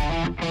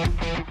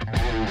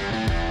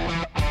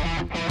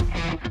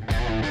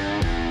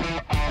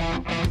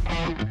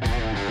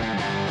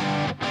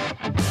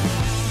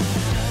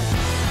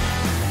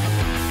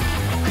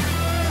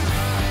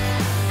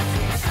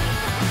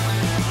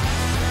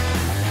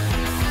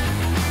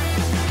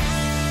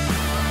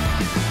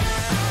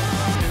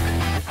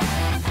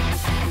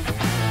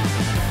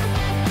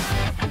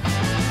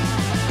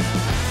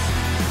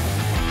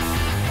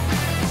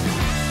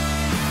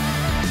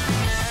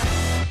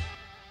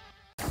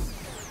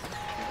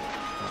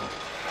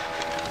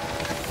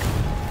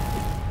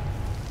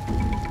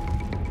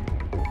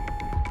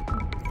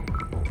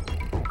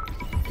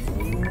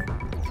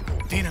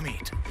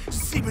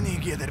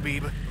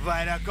Gatavība,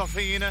 vairāk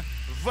kofeīna,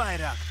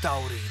 vairāk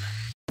taurīna.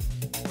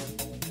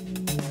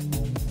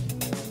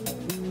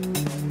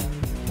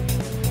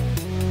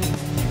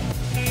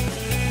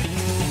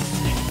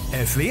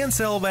 F1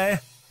 LV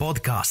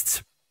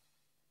podcasts.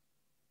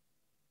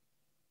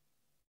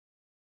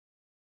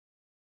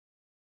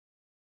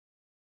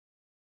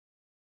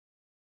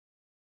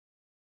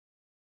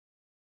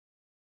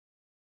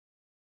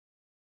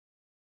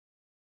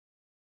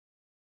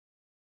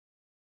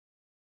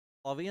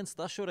 Viens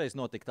tas šoreiz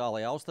notika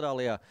tālajā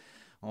Austrālijā,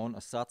 un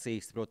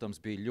sacīksts, protams,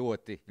 bija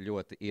ļoti,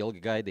 ļoti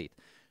ilgi gaidīt.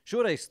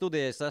 Šoreiz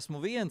studijā es esmu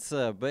viens,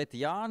 bet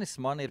Jānis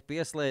man ir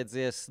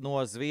pieslēdzies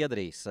no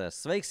Zviedrijas.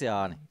 Sveiks,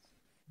 Jāni!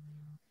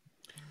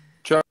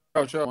 Čau,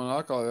 man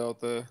atkal jau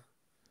te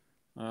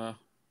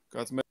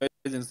kāds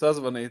mēģina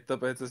sazvanīt,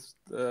 tāpēc es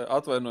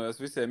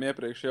atvainojos visiem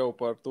iepriekš jau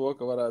par to,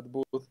 ka varētu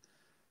būt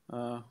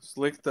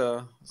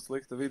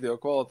slikta video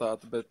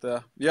kvalitāte, bet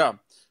jā,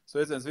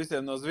 sveiciens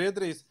visiem no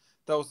Zviedrijas.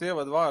 Tavs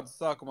ievadu vārdus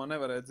sākumā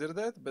nevarēja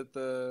dzirdēt, bet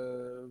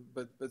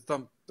pēc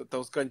tam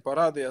tavs skaņa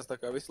parādījās, tā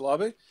kā viss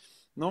labi.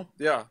 Nu,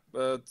 jā,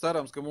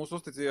 cerams, ka mūsu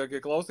uzticīgākie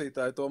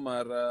klausītāji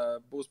tomēr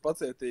būs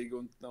pacietīgi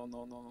un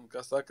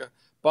kā saka,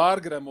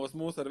 pārgremos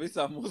mūs ar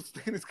visām mūsu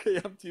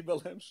tehniskajām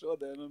ķibelēm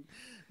šodien. Un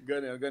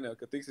gan jau,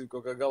 ka tiksim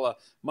kaut kā galā.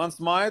 Man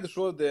smaidu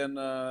šodien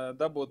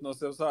dabūt no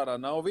sevis ārā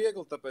nav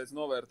viegli, tāpēc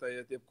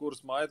novērtējiet jebkuru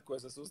smaidu, ko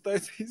es esmu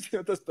uztaisījis,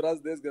 jo tas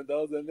prasa diezgan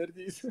daudz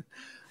enerģijas,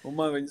 un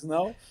man viņas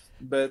nav.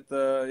 Bet,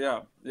 jā,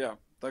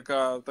 tā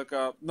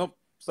kā, nu,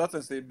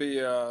 sacensība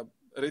bija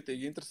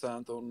ritīgi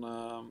interesanti un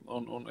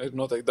ir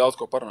noteikti daudz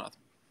ko parunāt.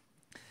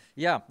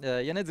 Jā,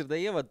 ja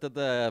nedzirdēju ievadu,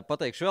 tad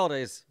pateikšu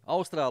vēlreiz.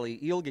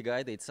 Austrālija ilgi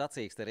gaidīt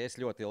sacīksti, arī es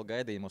ļoti ilgi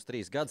gaidīju. Mums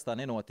 3 gadus tā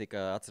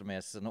nenotika.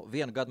 Atceramies,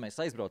 1 gadu mēs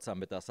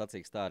aizbraucām, bet tā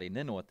sacīksti tā arī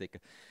nenotika.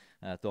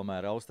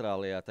 Tomēr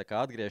Austrālijā tā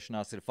kā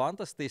atgriešanās ir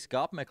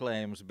fantastiska.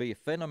 Apmeklējums bija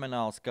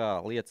fenomenāls, kā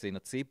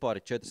liecina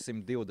cipari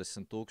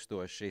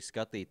 420,000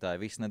 skatītāji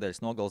visas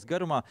nedēļas nogales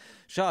garumā.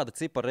 Šāda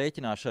cipara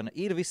rēķināšana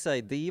ir visai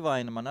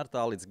dīvaina. Man ar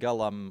tā līdz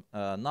galam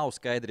nav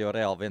skaidri, jo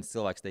reāli viens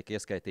cilvēks tiek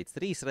ieskaitīts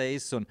 3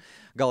 reizes. Un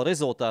gala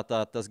rezultātā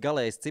tas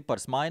galējais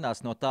cipars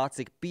mainās no tā,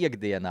 cik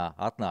piekdienā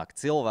atnāk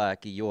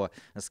cilvēki, jo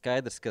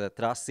skaidrs, ka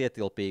trases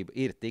ietilpība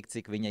ir tik,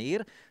 cik viņa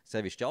ir.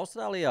 Sevišķi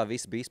Austrālijā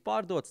viss bija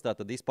izpārdots,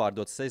 tātad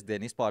izpārdots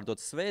sestdien,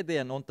 izpārdots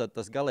svētdien, un tad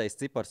tas galējais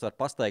cipars var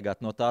pastaigāt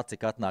no tā,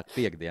 cik atnāk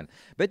piekdien.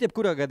 Bet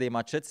jebkurā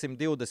gadījumā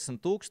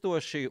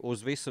 420,000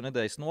 uz visu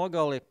nedēļas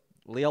nogali.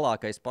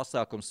 Lielākais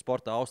pasākums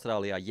sportā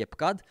Austrālijā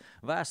jebkad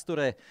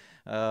vēsturē,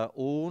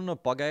 un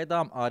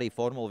pagaidām arī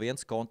Formula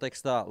 1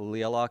 kontekstā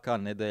lielākā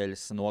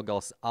nedēļas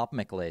nogales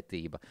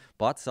apmeklētība.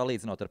 Pat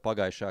salīdzinot ar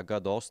pagājušā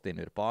gada Ostinu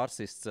ir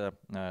pārsists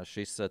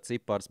šis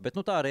cipars, bet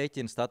tā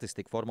rēķina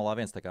statistika Formula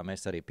 1, tā kā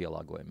mēs arī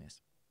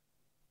pielāgojamies.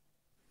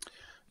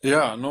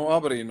 Jā,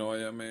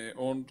 abrīnojami,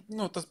 un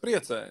tas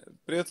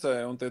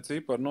priecē, un tie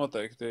cipari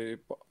noteikti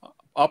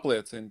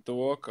apliecina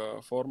to, ka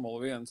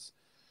Formula 1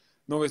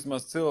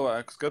 vismaz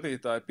cilvēku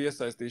skatītāju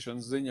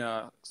piesaistīšanas ziņā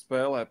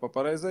spēlē pa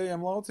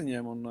pareizajiem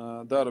lauciņiem un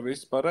dara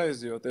visu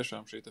pareizi, jo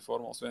tiešām šī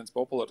Formulas 1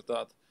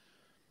 popularitāte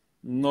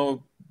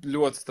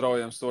ļoti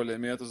straujiem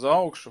soļiem iet uz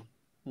augšu.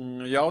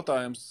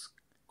 Jautājums,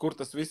 kur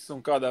tas viss un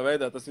kādā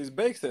veidā tas viss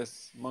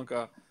beigsies, man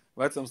kā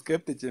vecam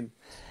skeptiķim,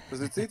 tas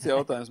ir cits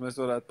jautājums, mēs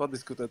varētu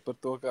padiskutēt par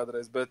to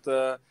kādreiz, bet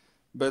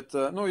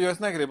jo es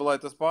negribu, lai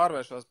tas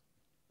pārvēršās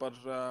par,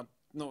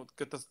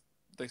 ka tas,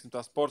 teiksim,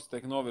 tā sports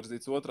tiek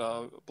novirzīts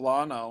otrā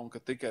plānā un ka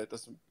tikai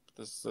tas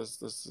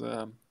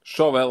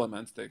šova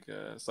elements tiek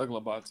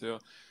saglabāts, jo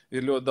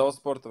ir ļoti daudz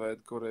sporta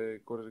veidu,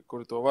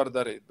 kuri to var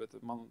darīt, bet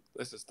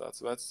es esmu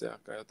tāds vecs, jā,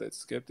 kā jau teicu,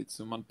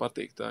 skeptiķis, un man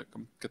patīk tā,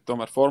 ka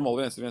tomēr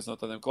Formula 1 ir viens no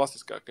tādiem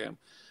klasiskākajiem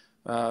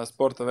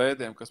sporta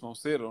veidiem, kas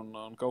mums ir,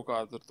 un kaut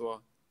kādu ar to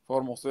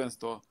Formulas 1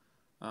 to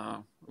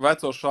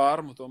veco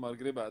šārmu tomēr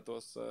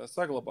gribētos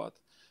saglabāt.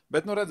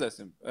 Bet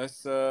redzēsim.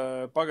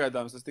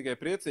 Pagaidām es tikai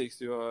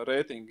priecīgs, jo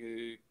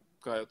reitingi,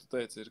 kā jau tu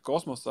teici, ir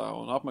kosmosā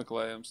un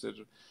apmeklējums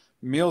ir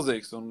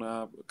milzīgs, un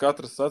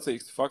katrs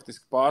sacīksts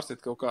faktiski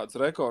pārsit kaut kādas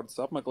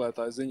rekordus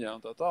apmeklētāju ziņā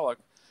un tā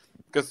tālāk,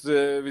 kas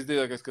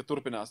visdīvākais, ka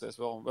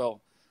turpināsies vēl un vēl.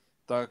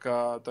 Tā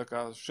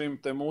kā šim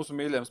te mūsu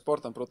mīļajam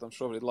sportam, protams,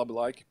 šobrīd labi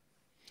laiki.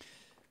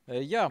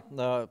 Jā,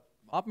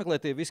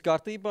 apmeklētība viss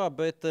kārtībā,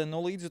 bet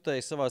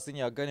līdzjutēji savā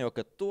ziņā gan jau,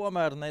 ka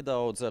tomēr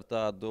nedaudz ar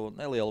tādu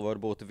nelielu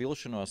varbūt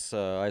vilšanos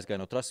aizgāja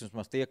no trases.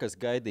 Vismaz tie, kas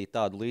gaidīja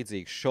tādu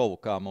līdzīgu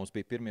šovu, kā mums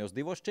bija pirmajos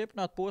 2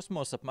 čempionātu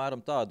posmos,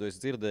 apmēram tādu es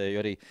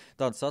dzirdēju, arī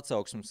tādas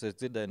atsauksmes es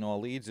dzirdēju no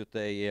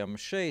līdzjutējiem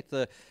šeit.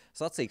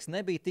 Sacīksts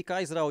nebija tik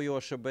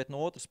aizraujoša, bet no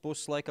otras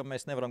puses, laikam,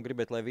 mēs nevaram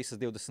gribēt, lai visas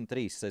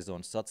 23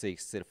 sezonas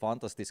sacīksts ir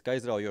fantastiski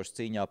aizraujošs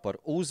cīņā par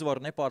uzvaru,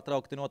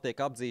 nepārtraukti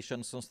notiek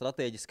apdzīšanas un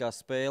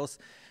strateģiskās spēles.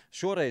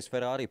 Šoreiz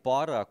Ferrari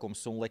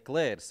pārākums un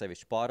Leclerc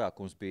sevišķi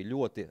pārākums bija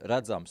ļoti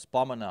redzams,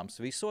 pamanāms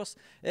visos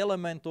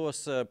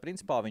elementos.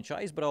 Principā viņš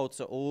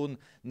aizbrauca un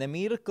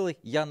nemirkli,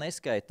 ja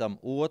neskaitam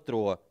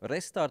otro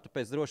restartu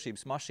pēc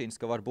drošības mašīnas,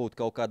 ka varbūt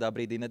kaut kādā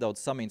brīdī nedaudz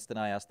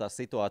saminstenājās tā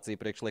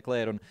situācija priekš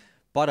Leclerc un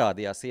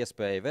parādījās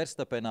iespēja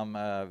Verstapenam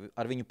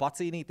ar viņu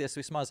pacīnīties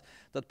vismaz,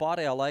 tad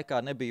pārējā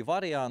laikā nebija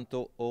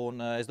variantu,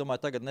 un es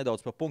domāju, tagad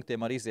nedaudz pa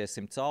punktiem arī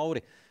iziesim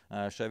cauri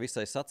šai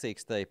visai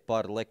sacīkstei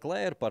par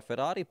Leclerc, par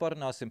Ferrari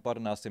parunāsim,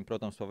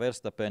 protams, par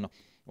Verstapenu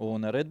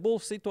un Red Bull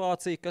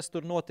situāciju, kas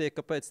tur notiek,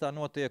 kāpēc tā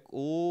notiek,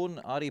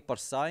 un arī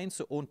par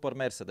Sainzu un par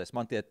Mercedes.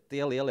 Man tie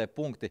lielie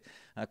punkti,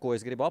 ko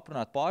es gribu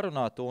aprunāt,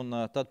 pārunāt,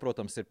 un tad,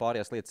 protams, ir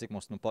pārējās lietas, cik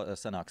mums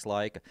sanāks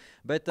laika.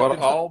 Bet, par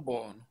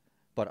Albonu.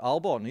 Par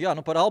Albonu, jā,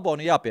 par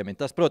Albonu jāpiemina.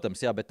 Tas,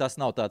 protams, jā, bet tas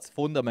nav tāds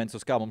fundaments,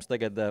 uz kā mums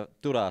tagad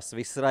turās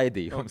viss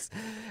raidījums.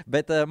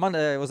 Bet man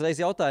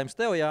uzreiz jautājums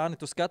tev, Jāni,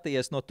 tu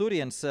skatījies no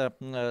turienes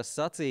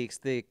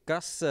sacīksti,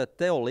 kas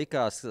tev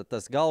likās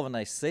tas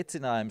galvenais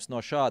secinājums no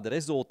šāda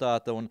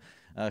rezultāta un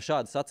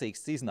šāda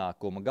sacīkstes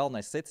iznākuma?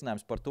 Galvenais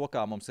secinājums par to,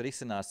 kā mums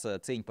risinās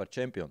cīņa par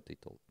čempionu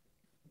titulu.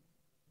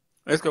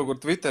 Es kaut kur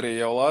Twitterī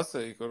jau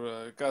lasīju, kur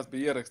kāds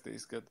bija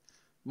ierakstījis, ka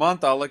man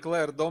tā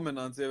Leclerc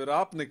dominants jau ir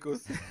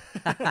apnikusi.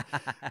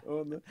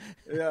 Un,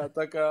 jā,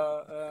 tā kā,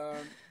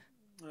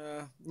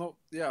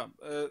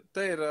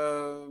 te ir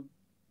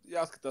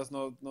jāskatās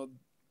no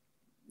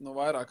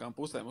vairākām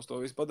pusēm uz to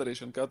visu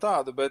padarīšanu kā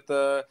tādu, bet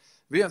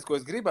viens, ko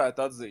es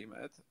gribētu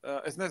atzīmēt,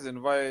 es nezinu,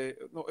 vai,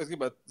 es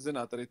gribētu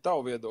zināt arī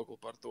tavu viedokli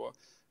par to,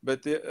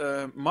 bet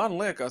man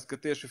liekas, ka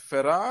tieši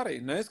Ferrari,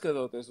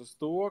 neskatoties uz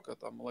to, ka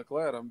tam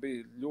Leclercam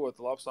bija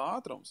ļoti labs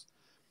ātrums,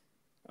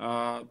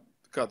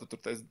 kā tu tur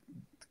teici,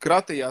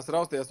 kratījās,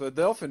 raustījās vai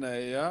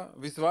delfinēja, ja?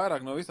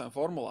 Visvairāk no visām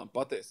formulām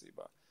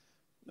patiesībā.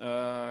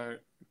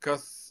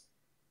 Kas,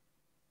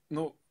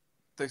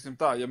 teiksim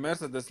tā, ja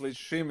Mercedes līdz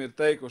šim ir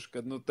teikuši,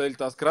 ka, teļ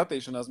tās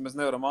kratīšanās mēs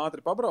nevaram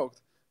ātri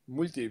pabraukt,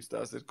 muļķības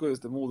tās ir, ko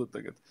jūs te muldat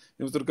tagad?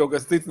 Jums tur kaut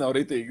kas cits nav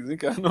ritīgi, zin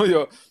kā?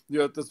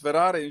 Jo tas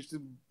Ferrari,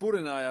 viņš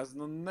purinājās,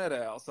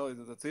 nereāli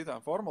salīdzināt ar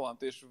citām formulām,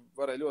 tieši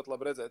varēja ļoti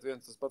labi redzēt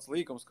viens tas pats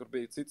līkums, kur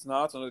bija cits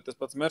nāc, un arī tas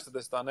pats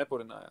Mercedes tā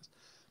nepurinājās.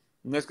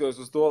 Neskatoties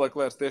uz to,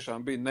 Leclerc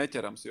tiešām bija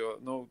neķerams, jo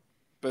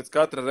pēc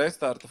katra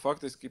restarta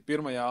faktiski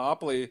pirmajā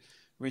aplī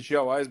viņš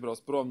jau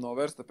aizbrauc prom no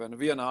Verstapena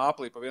vienā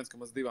aplī pa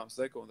 1,2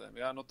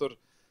 sekundēm. Ja? Tur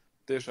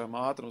tiešām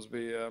ātrums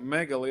bija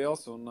mega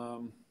liels, un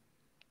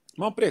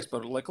man prieks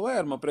par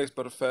Leclerc, man prieks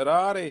par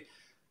Ferrari,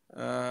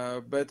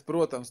 bet,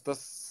 protams,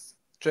 tas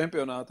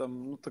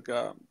čempionātam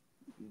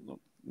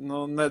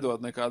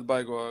nedod nekādu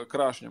baigo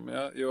krāšņumu,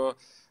 ja? Jo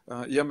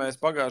ja mēs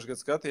pagājušajā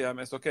gadā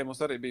skatījāmies, mums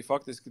arī bija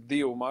faktiski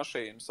 2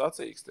 mašīnu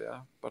sacīksti, ja,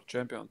 par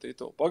čempionu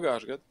titulu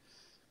pagājušajā gadā,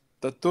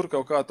 tad tur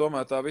kaut kā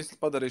tomēr tā visa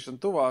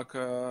padarīšana tuvāk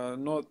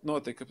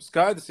notika.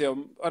 Skaidrs jau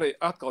arī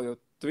atkal jau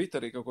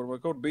Twitterī kaut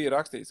kur bija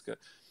rakstīts, ka,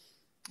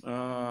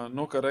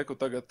 ka reku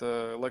tagad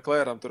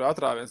Leclercam tur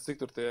atrāviens,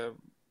 cik tur tie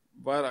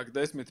vairāk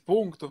 10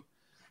 punktu,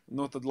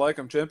 tad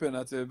laikam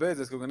čempionāts jau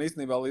beidzies, kaut gan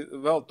īstenībā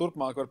vēl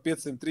turpmāk var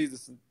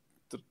 530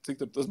 cik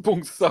tur tas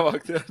punkts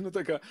savākt, ja?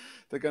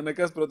 Tā kā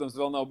nekas, protams,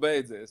 vēl nav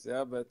beidzies, ja?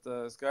 Bet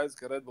skaidrs,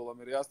 ka Red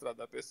Bullam ir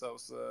jāstrādā pie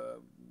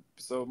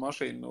savu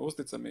mašīnu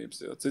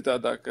uzticamības, jo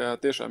citādāk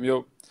tiešām,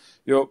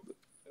 jo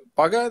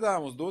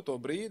pagaidām uz doto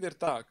brīdi ir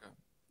tā, ka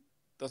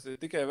tas ir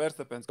tikai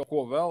Verstapens kaut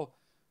ko vēl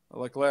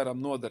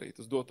Leclercam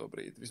nodarīt uz doto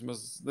brīdi.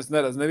 Vismaz es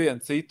neredzu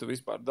nevienu citu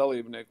vispār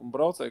dalībnieku un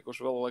braucēju,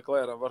 kurš vēl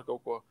Leclercam var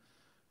kaut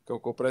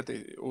ko pretī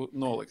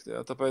nolikt,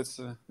 ja? Tāpēc,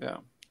 jā.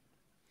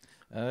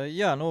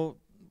 Jā,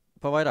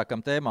 pa vairākām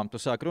tēmām tu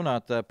sāk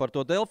runāt par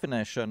to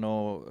delfinēšanu.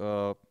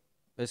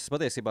 Es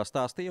patiesībā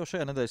stāstīju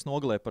šajā nedēļas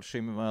nogalē par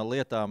šīm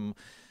lietām,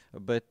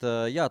 bet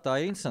jā, tā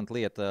ir interesanta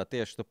lieta,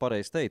 tieši tu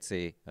pareizi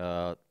teici.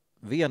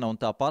 Viena un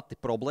tā pati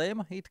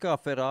problēma, it kā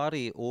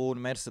Ferrari un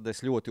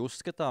Mercedes ļoti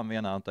uzskatām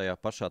vienā un tajā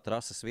pašā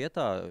trases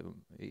vietā,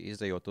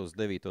 izejot uz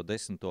 9.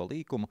 10.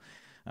 līkumu.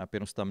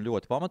 Pirms tam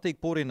ļoti pamatīgi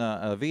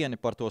purina, vieni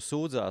par to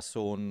sūdzās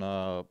un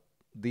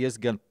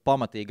diezgan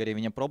pamatīgi arī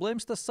viņam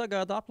problēmas tas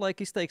sagādā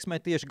aplaika izteiksmē,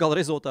 tieši gala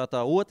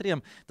rezultātā otriem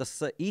tas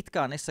it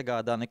kā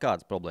nesagādā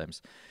nekādas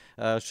problēmas.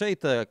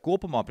 Šeit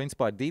kopumā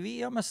principā ir 2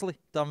 iemesli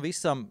tam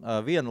visam.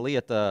 Viena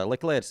lieta,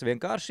 Leclerc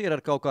vienkārši ir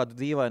ar kaut kādu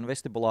dīvainu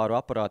vestibulāru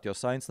aparātu, jo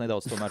Sainz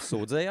nedaudz tomēr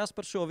sūdzējās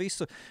par šo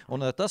visu.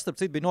 Un tas, starp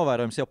citu, bija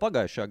novērojams jau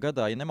pagājušajā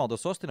gadā, ja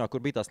nemaldos Ostinā,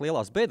 kur bija tās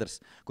lielās bedres,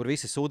 kur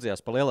visi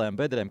sūdzējās par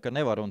lielajām bedrēm, ka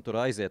nevar un tur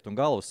aiziet un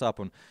galvu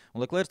sāp. Un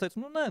Leclerc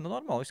teica,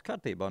 normāli, viss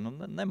kārtībā,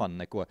 neman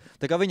neko.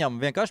 Tā kā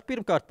viņam vienkārši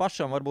pirmkārt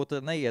pašam varbūt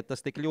neiet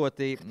tas tik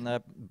ļoti,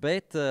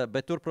 bet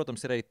tur,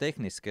 protams, ir arī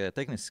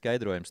tehnisks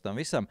skaidrojums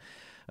tam visam.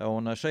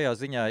 Un šajā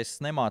ziņā es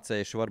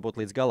nemācēšu varbūt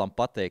līdz galam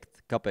pateikt,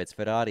 kāpēc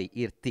Ferrari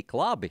ir tik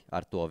labi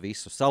ar to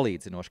visu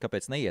salīdzinoši,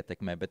 kāpēc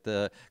neietekmē, bet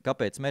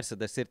kāpēc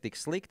Mercedes ir tik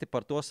slikti,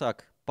 par to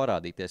sāk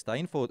parādīties tā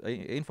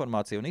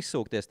informācija un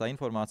izsūkties tā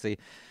informācija.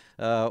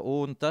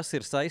 Un tas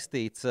ir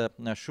saistīts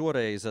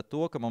šoreiz ar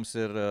to, ka mums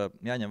ir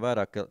jāņem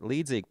vērā, ka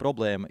līdzīga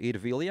problēma ir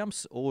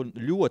Williams un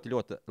ļoti,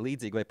 ļoti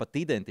līdzīga vai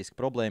pat identiska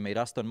problēma ir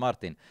Aston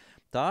Martin.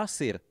 Tās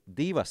ir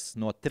 2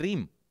 no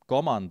 3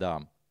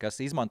 komandām, kas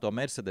izmanto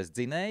Mercedes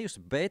dzinējus,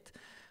 bet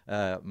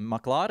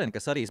McLaren,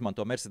 kas arī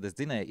izmanto Mercedes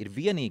dzinēju, ir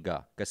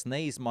vienīgā, kas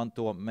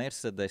neizmanto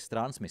Mercedes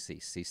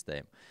transmisijas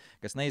sistēmu,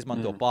 kas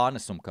neizmanto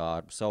pārnesumu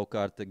kārbu.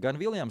 Savukārt gan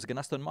Williams,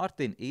 gan Aston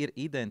Martin ir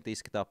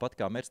identiski tāpat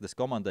kā Mercedes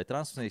komandai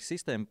transmisijas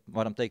sistēma,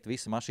 varam teikt,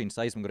 visa mašīnas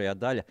aizmugurējā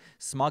daļa,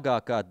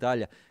 smagākā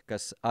daļa,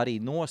 kas arī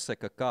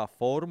nosaka, kā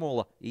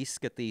formula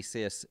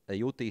izskatīsies,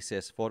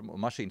 jutīsies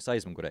mašīnas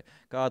aizmugurē.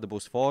 Kāda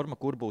būs forma,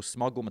 kur būs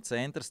smaguma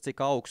centrs,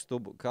 cik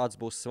augstu, kāds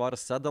būs svara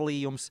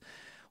sadalījums.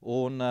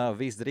 Un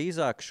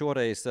visdrīzāk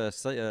šoreiz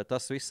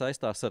tas viss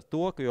saistās ar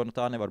to, ka, jo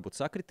tā nevar būt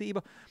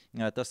sakritība,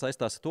 tas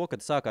saistās ar to,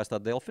 kad sākās tā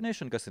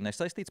delfinēšana, kas ir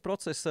nesaistīts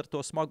process ar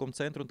to smaguma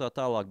centru un tā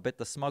tālāk,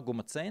 bet tas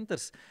smaguma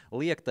centrs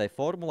liek tai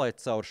formulai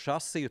caur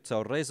šasiju,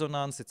 caur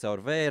rezonansi,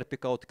 caur vērpi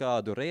kaut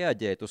kādu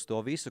reaģēt uz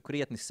to visu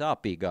krietni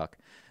sāpīgāk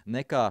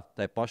nekā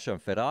tai pašam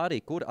Ferrari,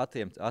 kur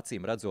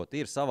acīm redzot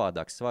ir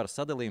savādāks svara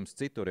sadalījums,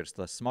 citur ir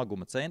tas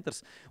smaguma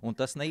centrs, un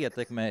tas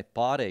neietekmē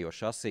pārējo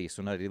šasijas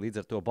un arī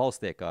līdz ar to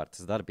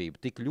balstiekārtas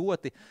darbību tik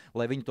ļoti,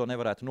 lai viņi to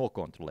nevarētu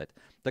nokontrolēt.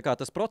 Tā kā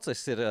tas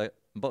process ir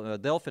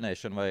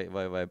delfinēšana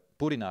vai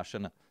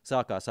purināšana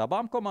sākās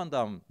abām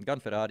komandām,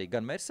 gan Ferrari,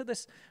 gan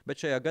Mercedes,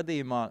 bet šajā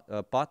gadījumā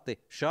pati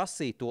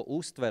šasija to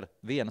uztver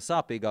viena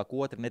sāpīgāk,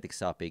 otra netik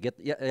sāpīga.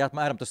 Ja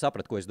apmēram tu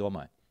saprati, ko es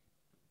domāju.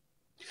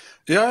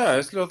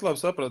 Jā, es ļoti labi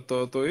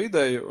sapratu to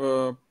ideju.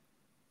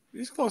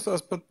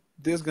 Izklausās pat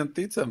diezgan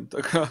ticami,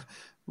 tā kā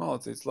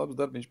malacīts, labs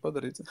darbiņš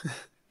padarīts.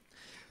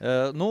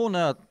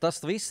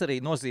 Tas viss arī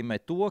nozīmē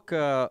to,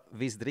 ka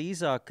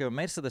visdrīzāk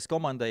Mercedes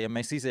komandai, ja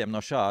mēs izejam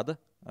no šāda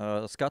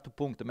skatu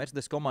punkta,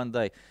 Mercedes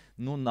komandai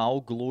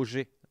nav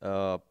gluži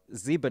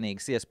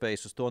zibenīgas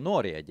iespējas uz to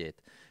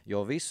norieģēt, jo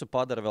visu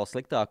padara vēl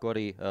sliktāku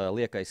arī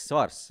liekais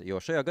svars, jo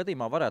šajā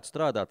gadījumā varētu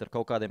strādāt ar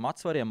kaut kādiem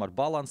atsvariem, ar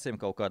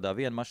balansiem, kaut kādā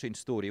viena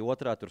mašīnas stūrī,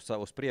 otrā tur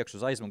uz priekšu,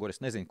 uz aizmuguri,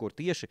 es nezinu, kur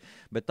tieši,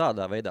 bet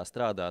tādā veidā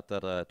strādāt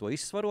ar to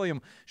izsvarojumu.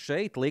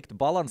 Šeit likt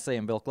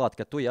balansējumu vēl klāt,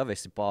 ka tu jau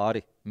esi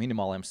pāri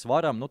minimālajam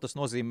svaram, tas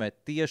nozīmē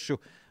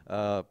tiešu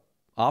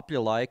apļa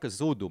laika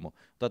zudumu.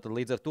 Tātad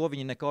līdz ar to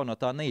viņi neko no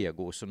tā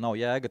neiegūs. Un nav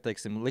jēga,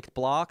 teiksim, likt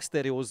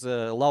plāksteri uz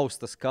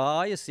laustas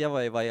kājas,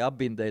 vai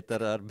apbindēt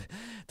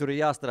tur ir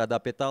jāstrādā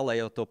pie tā, lai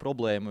jau to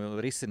problēmu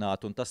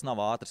risinātu, un tas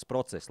nav ātrs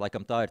process.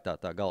 Laikam tā ir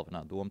tā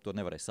galvenā doma, to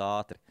nevarēs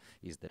ātri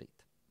izdarīt.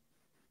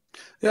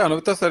 Jā,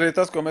 tas arī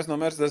tas, ko mēs no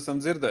Mercedes esam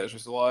dzirdējuši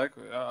visu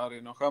laiku, jā, arī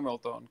no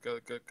Hamiltona,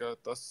 ka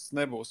tas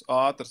nebūs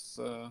ātrs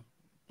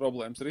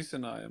problēmas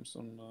risinājums,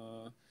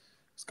 un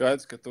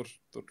skaidrs, ka tur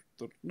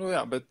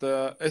bet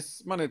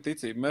man ir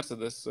ticība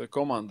Mercedes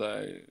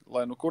komandai,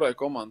 lai kurai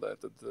komandai,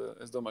 tad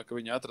es domāju, ka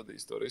viņi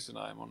atradīs to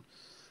risinājumu. Un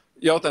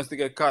jautājums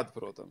tikai kad,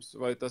 protams,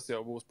 vai tas jau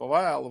būs pa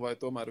vēlu, vai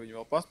tomēr viņi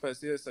vēl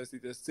paspēs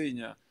iesaistīties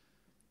cīņā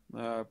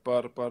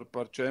par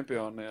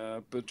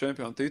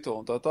čempionu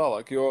titulu un tā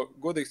tālāk. Jo,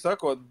 godīgi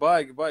sakot,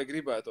 baigi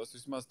gribētos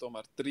vismaz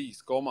tomēr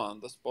 3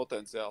 komandas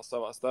potenciāli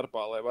savā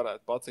starpā, lai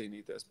varētu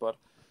pacīnīties par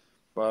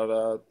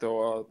to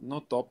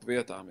top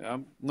vietām. Ja?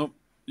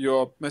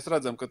 Jo mēs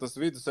redzam, ka tas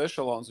vidus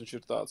ešalons, viņš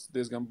ir tāds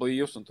diezgan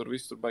blīvs un tur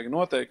viss tur baigi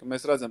noteikti.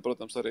 Mēs redzam,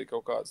 protams, arī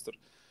kaut kāds tur.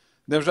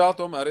 Diemžēl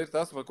tomēr ir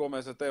tas, ko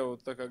mēs ar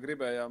tevi tā kā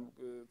gribējām,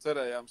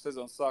 cerējām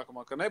sezonas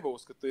sākumā, ka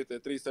nebūs, ka tie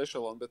 3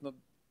 ešaloni, bet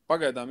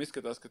pagaidām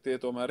izskatās, ka tie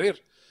tomēr ir.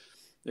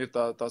 Ir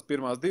tās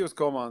pirmās 2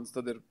 komandas,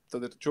 tad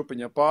ir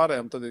čupiņa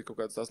pārējām, tad ir kaut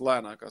kādas tās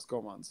lēnākās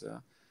komandas. Jā.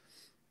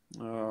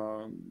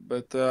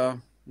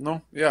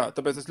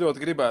 Tāpēc es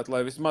ļoti gribētu,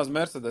 lai vismaz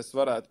Mercedes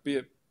varētu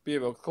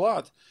pievilkt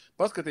klāt.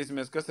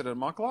 Paskatīsimies, kas ir ar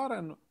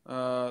McLarenu.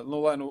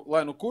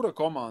 Lai kura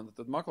komanda,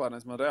 tad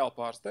McLarens man reāli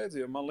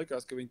pārsteidza, jo man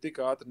likās, ka viņi tik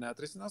ātri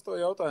neatrisinās to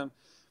jautājumu.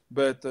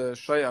 Bet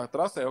šajā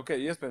trasē,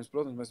 iespējams,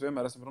 protams, mēs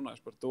vienmēr esam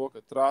runājuši par to,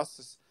 ka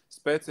trases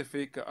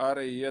specifika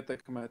arī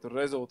ietekmē tur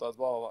rezultāts,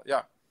 blablabla.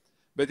 Jā,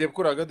 bet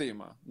jebkurā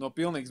gadījumā no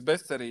pilnīgas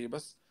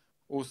bezcerības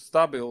uz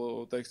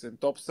stabilu, teiksim,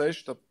 top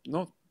 6,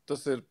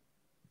 tas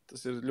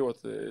ir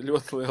ļoti,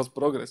 ļoti liels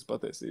progress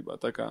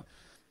patiesībā. Tā kā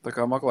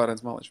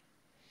McLarens maliņš.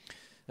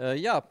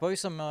 Jā,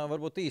 pavisam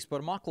varbūt īsti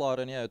par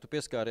McLarenu, ja tu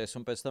pieskāries,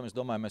 un pēc tam es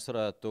domāju, mēs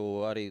varētu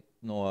arī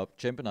no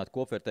čempionāta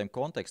kopvērtējuma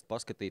konteksta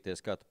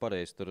paskatīties, kā tu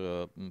pareizi tur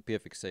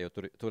piefiksēji, jo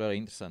tur arī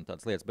interesanti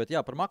tādas lietas. Bet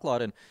jā, par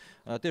McLarenu,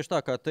 tieši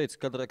tā kā teicu,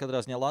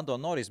 kadrā ziņā Lando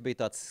Norris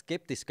bija tāds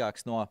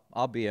skeptiskāks no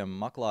abiem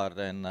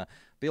McLaren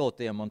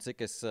pilotiem, un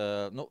cik es,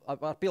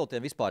 ar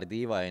pilotiem vispār ir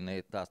dīvaini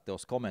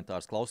tos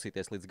komentārus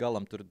klausīties līdz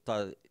galam, tur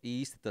tā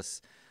īsti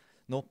tas,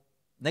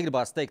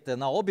 negribās teikt,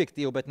 nav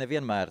objektīvi, bet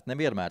nevienmēr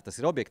tas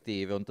ir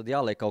objektīvi. Un tad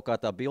jāliek kaut kā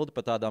tā bilde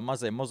par tādām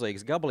maziem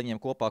mozaīkas gabaliņiem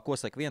kopā, ko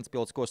saka viens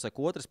pilots, ko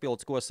saka otrs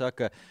pilots, ko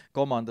saka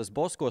komandas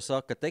boss, ko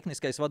saka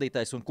tehniskais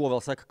vadītājs un ko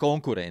vēl saka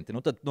konkurenti.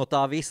 Tad no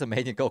tā visa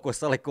mēģina kaut ko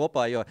salikt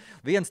kopā, jo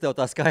viens tev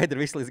tā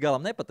skaidri visu līdz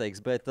galam nepateiks.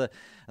 Bet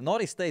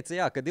Norris teica,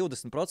 jā, ka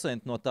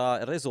 20% no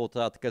tā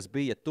rezultāta, kas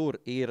bija tur,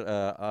 ir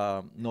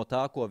no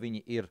tā, ko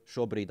viņi ir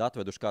šobrīd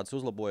atveduši kādus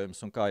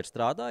uzlabojumus un kā ir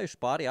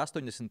strādājuši, pāri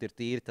 80% ir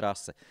tīri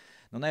trase.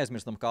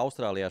 Neaizmirstam, ka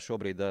Austrālijā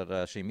šobrīd ar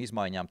šīm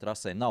izmaiņām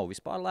trasē nav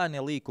vispār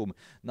lēnie līkumi,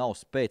 nav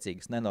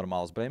spēcīgas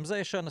nenormālas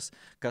bremzēšanas,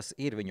 kas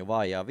ir viņu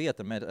vājā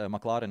vieta.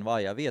 McLaren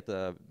vājā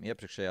vieta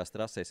iepriekšējās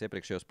trasēs,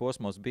 iepriekšējos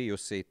posmos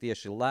bijusi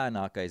tieši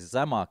lēnākais,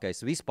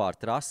 zemākais vispār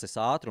trases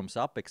ātrums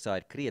apeksā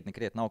ir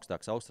krietni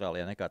augstāks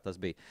Austrālijā nekā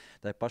tas bija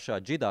tā pašā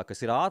Džidā,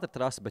 kas ir ātra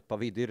trasa, bet pa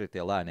vidu ir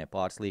tie lēnie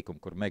pāris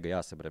līkumi, kur mega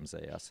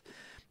jāsabremzējās.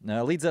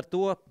 Līdz ar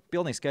to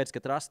pilnīgi skaidrs, ka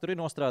trasa tur ir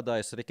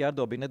nostrādājusi.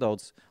 Rikardo bija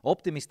nedaudz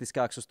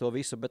optimistiskāks uz to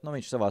visu, bet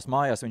viņš savās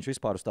mājās, viņš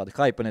vispār uz tādu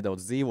hype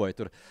nedaudz dzīvoja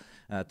tur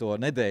to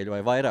nedēļu vai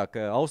vairāk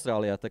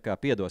Austrālijā, tā kā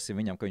piedosim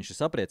viņam, ka viņš ir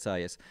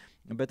sapriecājies.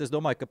 Bet es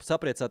domāju, ka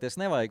sapriecāties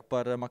nevajag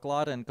par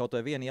McLaren kaut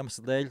vai vienu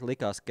iemeslu dēļ.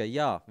 Likās, ka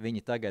jā,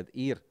 viņi tagad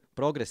ir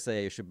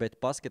progresējuši, bet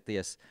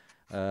paskaties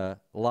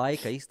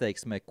laika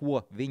izteiksmē,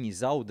 ko viņi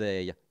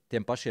zaudēja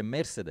tiem pašiem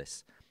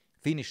Mercedes.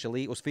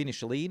 Uz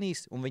finiša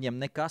līnijas, un viņiem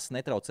nekas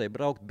netraucēja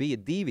braukt. Bija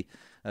 2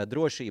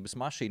 drošības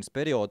mašīnas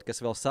periodi,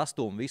 kas vēl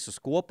sastūma visus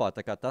kopā,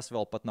 tā kā tas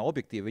vēl pat nav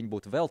objektīvi, viņi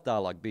būtu vēl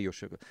tālāk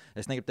bijuši.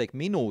 Es negribu teikt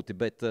minūti,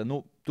 bet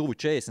tuvu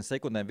 40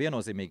 sekundēm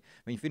viennozīmīgi.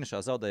 Viņi finišā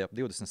zaudēja ap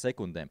 20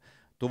 sekundēm.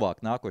 Tuvāk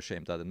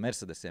nākošajiem tādiem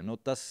Mercedesiem.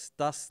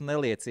 Tas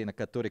neliecina,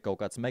 ka tur ir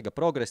kaut kāds mega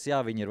progress.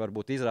 Jā, viņi ir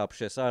varbūt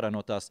izrāpušies ārā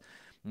no tās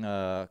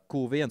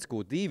Q1,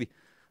 Q2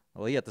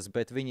 lietas,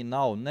 bet viņi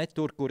nav ne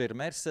tur, kur ir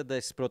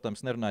Mercedes.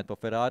 Protams, nerunājot par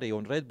Ferrari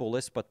un Red Bull,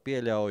 es pat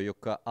pieļauju,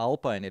 ka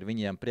Alpine ir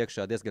viņiem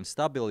priekšā diezgan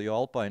stabili, jo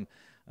Alpine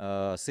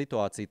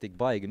situācija tik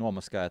baigi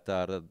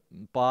nomaskēta ar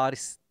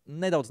pāris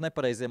nedaudz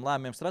nepareiziem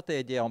lēmumiem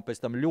stratēģijā un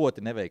pēc tam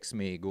ļoti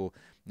neveiksmīgu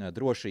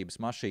drošības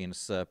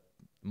mašīnas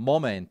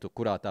momentu,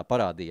 kurā tā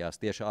parādījās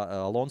tieši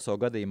Alonso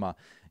gadījumā,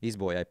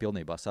 izbojāja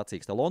pilnībā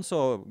sacīkst.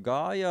 Alonso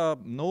gāja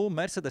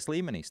Mercedes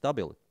līmenī,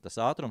 stabili. Tas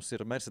ātrums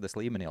ir Mercedes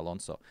līmenī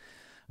Alonso.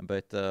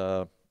 Bet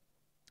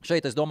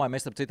šeit, es domāju,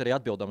 mēs starp citu arī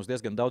atbildam uz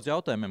diezgan daudz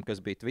jautājumiem,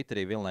 kas bija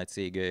Twitterī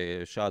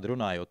vienlaicīgi šādi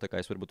runājot, tā kā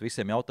es varbūt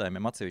visiem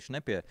jautājumiem atsevišķi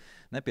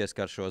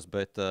nepieskaršos,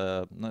 bet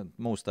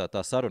mūsu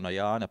tā saruna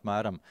Jāni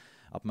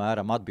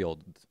apmēram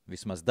atbild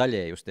vismaz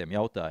daļēji uz tiem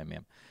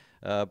jautājumiem.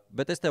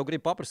 Bet es tev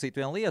gribu paprasīt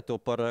vienu lietu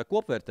par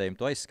kopvērtējumu.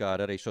 Tu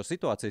aizskāri arī šo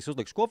situāciju,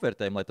 uzlikšu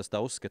kopvērtējumu, lai tas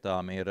tā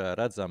uzskatām ir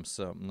redzams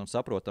un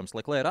saprotams.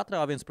 Leclerc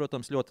atrāviens,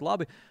 protams, ļoti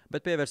labi,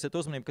 bet pievērsiet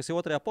uzmanību, kas ir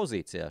otrajā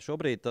pozīcijā.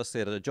 Šobrīd tas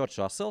ir George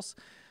Russells.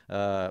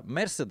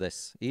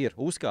 Mercedes ir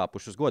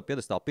uzkāpuši uz godu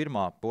piedestālu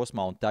pirmā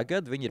posmā, un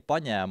tagad viņi ir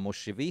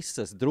paņēmuši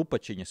visas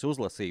drupačiņas,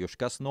 uzlasījuši,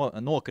 kas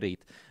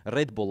nokrīt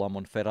Red Bullam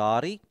un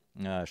Ferrari.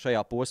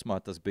 Šajā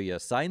posmā tas bija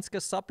Sainz,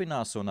 kas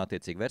sapinās, un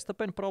attiecīgi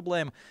Verstappen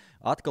problēma.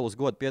 Atkal uz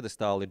godu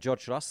piedestālu ir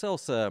George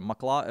Russells.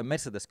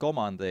 Mercedes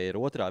komanda ir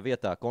otrā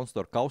vietā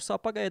konstruktoru kausā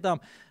pagaidām.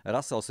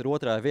 Russells ir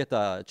otrā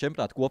vietā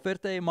čempionāta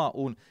kopvērtējumā,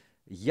 un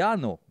ja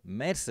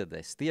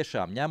Mercedes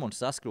tiešām ņem un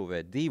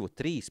saskrūvē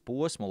 2-3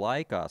 posmu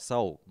laikā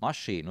savu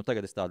mašīnu,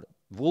 tagad es tādu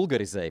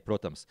vulgarizēju,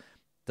 protams,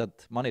 tad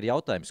man ir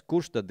jautājums,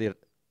 kurš tad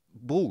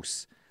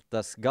būs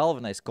tas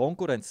galvenais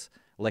konkurents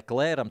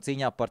Leclercam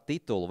cīņā par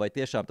titulu? Vai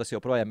tiešām tas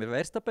joprojām ir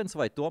Verstappens,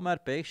 vai tomēr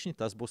pēkšņi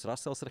tas būs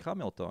Russells ar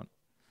Hamiltonu?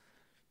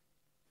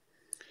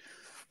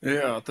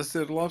 Jā, tas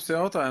ir labs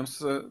jautājums.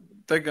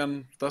 Te gan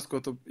tas, ko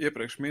tu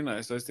iepriekš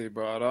minēji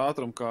saistībā ar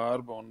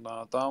ātrumkārbu un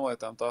tām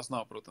lietām, tās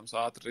nav, protams,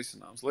 ātri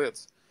risināmas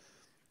lietas.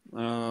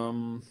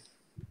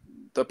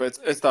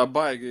 Tāpēc es tā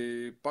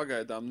baigi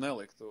pagaidām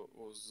neliktu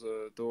uz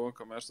to,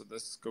 ka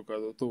Mercedes kaut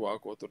kādu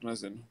tuvāko,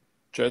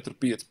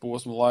 4-5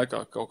 posmu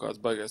laikā kaut kāds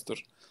baigais tur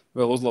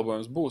vēl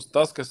uzlabojums būs.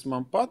 Tas, kas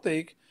man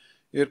patīk,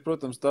 ir,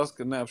 protams, tas,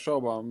 ka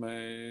neapšaubām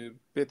ir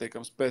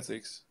pietiekami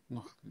spēcīgs,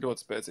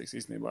 ļoti spēcīgs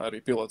īstenībā arī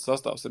pilotu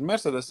sastāvs ir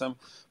Mercedesam,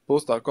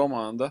 plus tā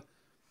komanda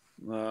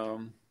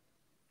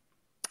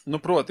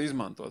proti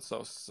izmantot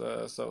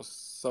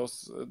savus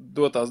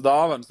dotās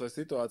dāvanas vai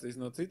situācijas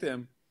no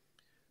citiem.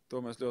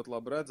 To mēs ļoti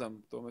labi redzam,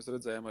 to mēs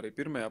redzējām arī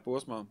pirmajā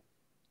posmā.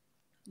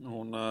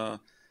 Un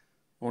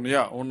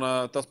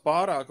tas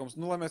pārākums,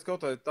 lai mēs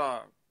kaut vai tā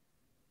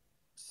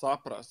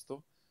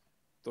saprastu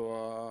to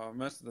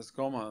Mercedes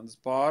komandas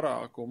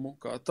pārākumu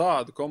kā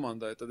tādu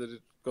komandai, tad ir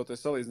kaut vai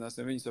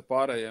salīdzināsim viņus ar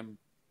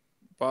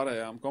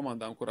pārējām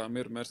komandām, kurām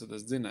ir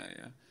Mercedes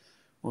dzinēji.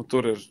 Un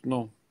tur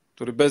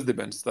ir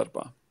bezdibens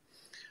starpā.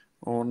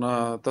 Un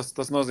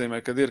tas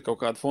nozīmē, ka ir kaut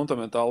kāda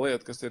fundamentāla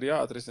lieta, kas ir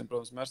jāatrisina,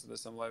 protams,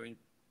 Mercedesam, lai viņi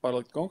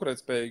paliktu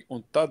konkurētspējīgi,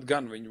 un tad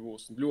gan viņi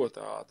būs ļoti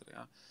ātri.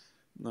 Jā.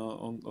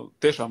 Un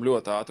tiešām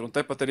ļoti ātri. Un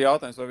tepat ir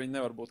jautājums, vai viņi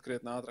nevar būt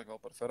krietni ātrāk vēl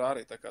par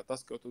Ferrari. Tā kā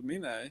tas, ko tu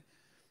minēji,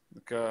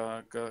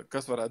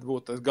 kas varētu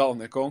būt tas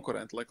galvenie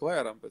konkurenti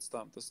Leclercam pēc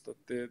tam,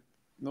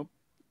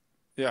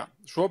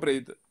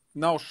 šobrīd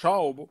nav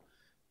šaubu,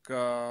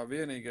 ka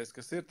vienīgais,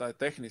 kas ir, tā ir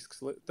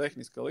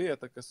tehniska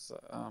lieta, kas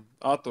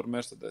attur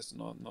Mercedes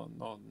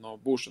no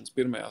būšanas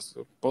pirmajās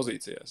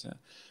pozīcijās. Ja.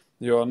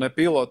 Jo ne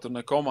pilotu,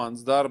 ne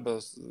komandas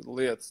darbas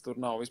lietas tur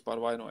nav vispār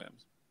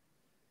vainojams.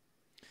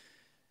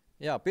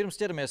 Jā, pirms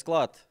ķeramies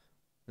klāt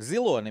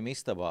zilonim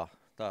istabā,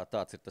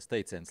 tāds ir tas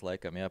teiciens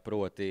laikam,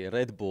 proti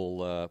Red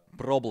Bull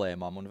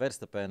problēmām un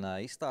Verstappena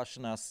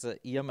izstāšanās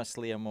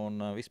iemesliem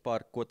un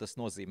vispār, ko tas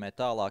nozīmē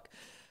tālāk.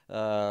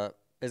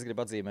 Es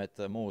gribu atzīmēt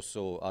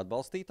mūsu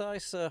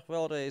atbalstītājs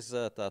vēlreiz.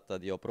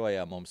 Tātad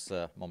joprojām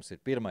mums ir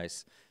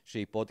pirmais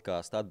šī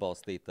podkāsta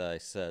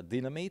atbalstītājs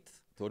Dynamite.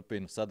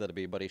 Turpina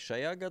sadarbību arī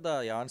šajā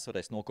gadā. Jānis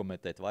varēs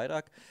nokomentēt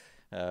vairāk.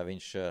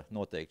 Viņš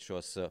noteikti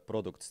šos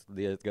produktus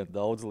diezgan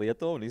daudz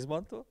lieto un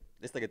izmanto.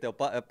 Es tagad tev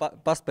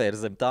paspēru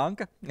zem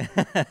tanka.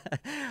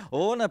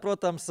 Un,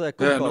 protams,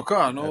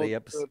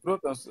 riepas.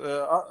 Protams,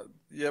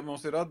 ja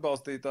mums ir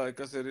atbalstītāji,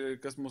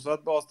 kas mūs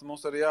atbalsta,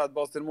 mums arī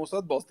jāatbalsta ir mūsu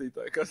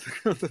atbalstītāji. Kas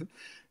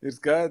ir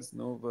skaidrs.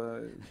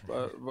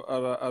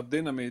 Ar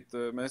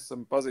Dynamite mēs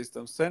esam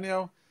pazīstami sen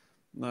jau,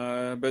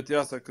 bet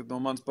jāsaka,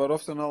 no manas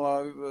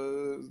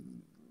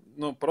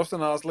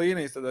profesionālās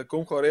līnijas, tad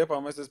Kumho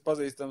riepā mēs esam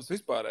pazīstams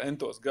vispār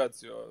entos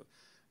gads,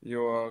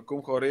 jo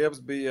Kumho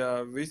riepas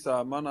bija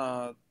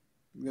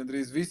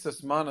gandrīz visas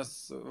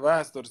manas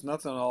vēstures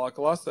nacionālā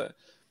klasē.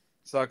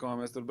 Sākumā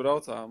mēs tur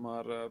braucām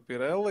ar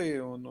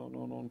Pirelli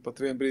un pat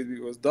vienu brīdi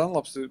bijos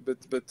Dunlops,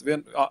 bet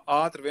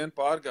ātri vien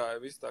pārgāja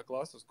visu tā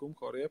klasa uz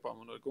Kumho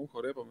riepām, un ar Kumho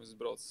riepām es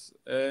braucu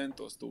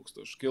entos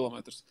 1000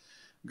 kilometrus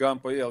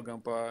gan pa ielu, gan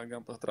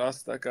pa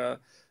trasi.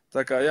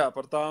 Tā kā jā,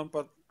 par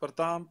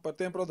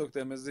tiem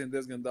produktiem es zinu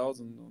diezgan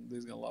daudz un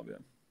diezgan labi.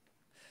 Jā.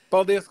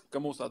 Paldies, ka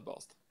mūs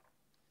atbalsta.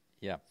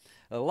 Jā.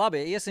 Labi,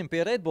 iesim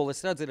pie Red Bull.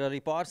 Es redzu, ir arī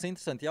pāris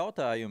interesanti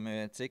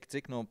jautājumi,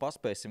 cik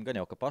paspēsim, gan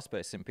jau, ka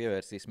paspēsim,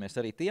 pievērsīsimies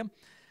arī tiem.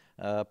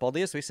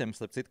 Paldies visiem,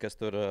 starp citu, kas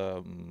tur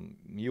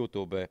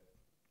YouTube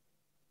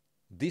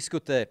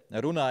diskutē,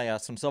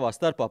 runājās un savā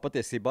starpā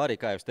patiesībā arī,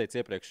 kā jau es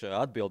teicu iepriekš,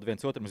 atbild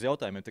viens otram uz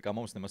jautājumiem, tā kā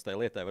mums nemaz tai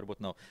lietai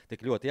varbūt nav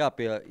tik ļoti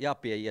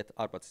jāpieiet.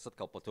 Ārpēc es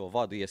atkal pa to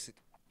vadu iesit.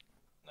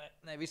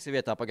 Ne visi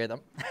vietā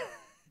pagaidām.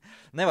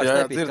 Nevar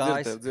stepīt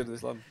kājas.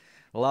 Dzirdis, labi.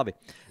 Labi.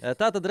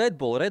 Tātad Red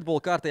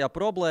Bull kārtējā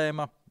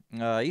problēma,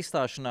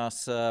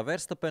 izstāšanās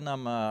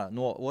Verstappenam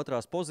no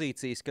otrās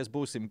pozīcijas, kas,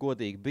 būsim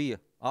godīgi,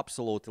 bija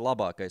absolūti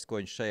labākais, ko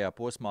viņš šajā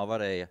posmā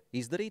varēja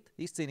izdarīt,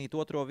 izcīnīt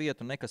otro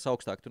vietu, nekas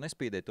augstāk tu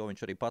nespīdēji, to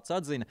viņš arī pats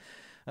atzina.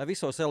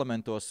 Visos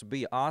elementos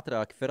bija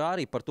ātrāki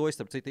Ferrari, par to es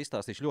starp citu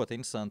izstāstīšu ļoti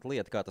interesantu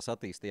lietu, kā tas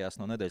attīstījās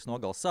no nedēļas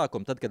nogalas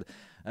sākuma. Tad, kad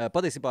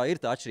patiesībā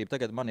ir tā atšķirība,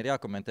 tagad man ir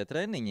jākomentē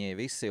treniņi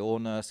visi,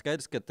 un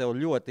skaidrs, ka tev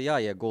ļoti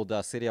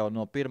jāieguldās ir jau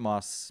no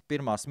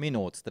pirmās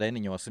minūtes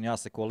treniņos un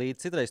jāseko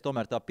līdzi. Citreiz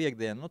tomēr tā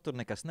piekdiena, tur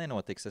nekas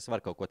nenotiks, es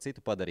varu kaut ko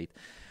citu padarīt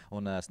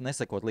un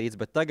nesakot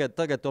līdzi, bet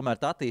tagad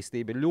tomēr tā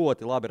attīstība ir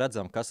ļoti labi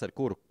redzam, kas ar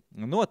kuru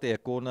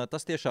notiek, un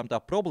tas tiešām tā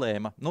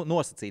problēma,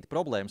 nosacīta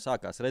problēma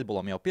sākās Red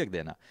Bullam jau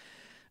piekdienā.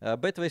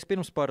 Bet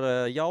vispirms par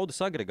jaudas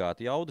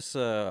agregātu. Jaudas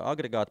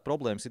agregātu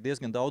problēmas ir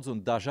diezgan daudz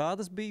un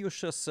dažādas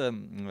bijušas.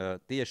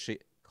 Tieši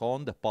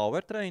Honda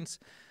Powertrains,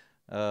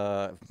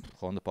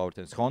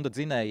 Honda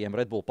dzinējiem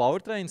Red Bull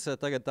Powertrains,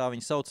 tagad tā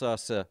viņi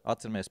saucās,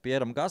 atceramies,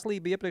 Pieram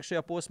Gasly bija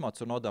iepriekšējā posmā,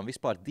 Tsunodam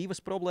vispār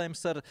divas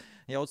problēmas ar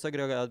jaudas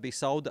agregātu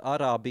bija Sauda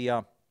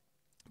Arābijā.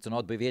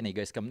 Tsunoda bija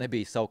vienīgais, kam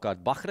nebija savukārt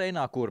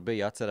Bahreinā, kur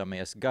bija,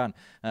 atceramies, gan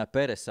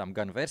Peresam,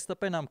 gan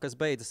Verstappenam, kas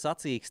beidza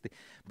sacīksti,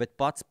 bet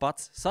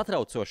pats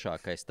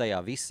satraucošākais tajā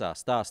visā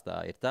stāstā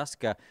ir tas,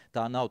 ka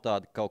tā nav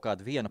tāda kaut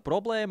kāda viena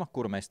problēma,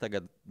 kuru mēs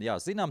tagad,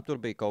 zinām,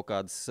 tur bija kaut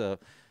kādas,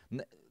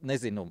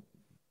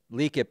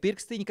 līkie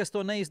pirkstiņi, kas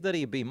to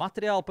neizdarīja, bija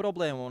materiāla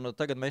problēma, un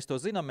tagad mēs to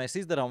zinām, mēs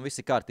izdarām un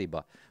viss ir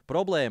kārtībā.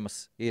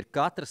 Problēmas ir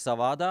katra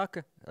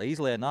savādāka,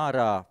 izlien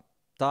ārā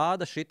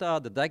tāda,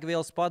 šitāda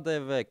degvielas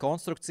padeve,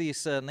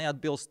 konstrukcijas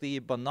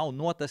neatbilstība, nav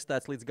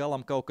notestēts līdz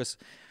galam kaut kas,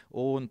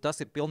 un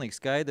tas ir pilnīgi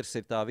skaidrs,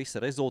 ir tā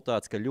visa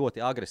rezultāts, ka ļoti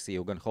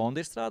agresīvi gan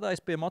Honda ir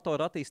strādājis pie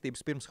motora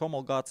attīstības pirms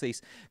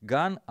homologācijas,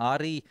 gan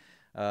arī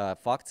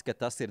fakts, ka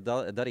tas ir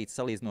darīts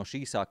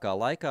salīdzinoši īsākā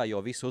laikā, jo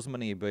visu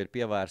uzmanību ir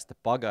pievērsta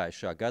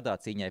pagājušā gadā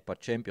cīņai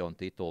par čempionu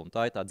titulu, un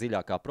tā ir tā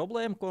dziļākā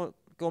problēma,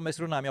 ko mēs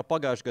runājam jau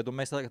pagājušajā gadu,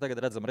 un mēs tagad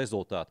redzam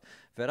rezultātu.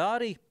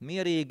 Ferrari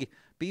mierīgi,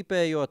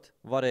 pīpējot,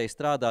 varēja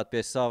strādāt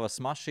pie savas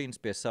mašīnas,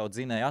 pie savu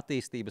dzinēju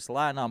attīstības,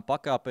 lēnām,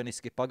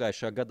 pakāpeniski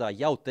pagājušajā gadā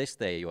jau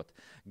testējot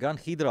gan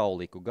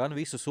hidrauliku, gan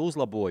visus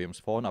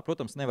uzlabojumus fonā.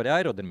 Protams, nevar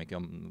aerodinamiku,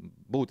 jo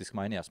būtiski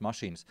mainījās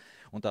mašīnas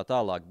un tā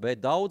tālāk,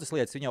 bet daudzas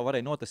lietas viņi jau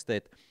varēja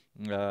notestēt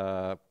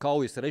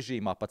kaujas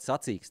režīmā pat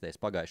sacīkstēs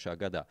pagājušā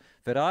gadā.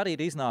 Ferrari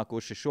ir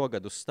iznākuši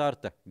šogad uz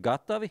starta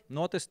gatavi,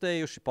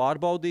 notestējuši,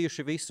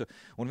 pārbaudījuši visu,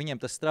 un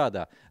viņiem tas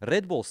strādā.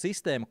 Red Bull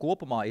sistēma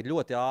kopumā ir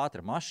ļoti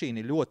ātra,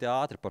 mašīna ir ļoti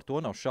ātra, par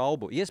to nav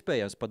šaubu.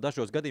 Iespējams, pat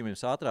dažos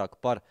gadījumos ātrāk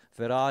par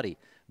Ferrari,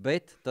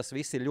 bet tas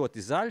viss ir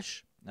ļoti zaļš,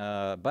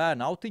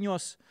 bērnu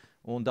autiņos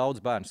un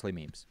daudz bērnu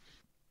slimības.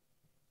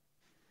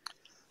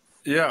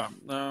 Jā,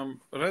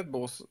 Red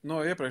Bulls no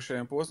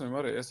iepriekšējiem posmiem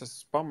arī es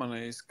esmu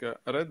pamanījis, ka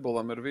Red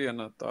Bullam ir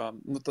viena tā,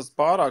 tas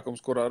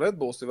pārākums, kurā Red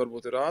Bulls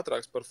varbūt ir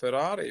ātrāks par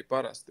Ferrari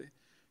parasti,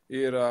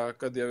 ir,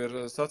 kad jau ir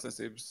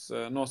sacensības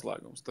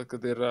noslēgums. Tad,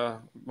 kad ir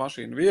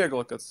mašīna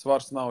viegla, kad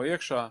svars nav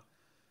iekšā,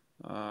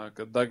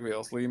 kad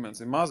degvielas līmenis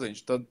ir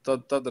maziņš,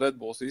 tad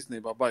Red Bulls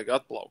īstenībā baigi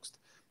atplaukst.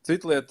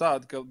 Cita lieta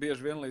tāda, ka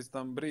bieži vien līdz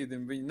tam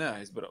brīdim viņi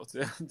neaizbrauc.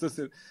 Ja? Tas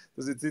ir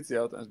cits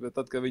jautājums, bet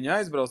tad, kad viņi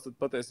aizbrauc, tad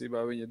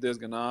patiesībā viņi ir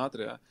diezgan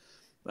ātri. Ja?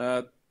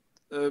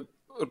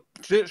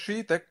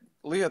 Šī te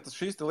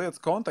šīs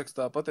lietas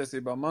kontekstā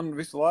patiesībā man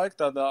visu laiku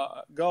tādā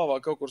galvā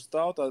kaut kur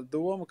stāv tāda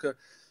doma, ka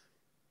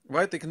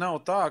vai tik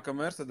nav tā, ka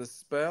Mercedes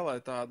spēlē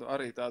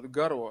arī tādu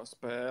garo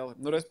spēli,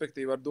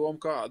 respektīvi ar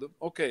domu kādu,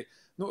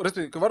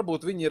 respektīvi, ka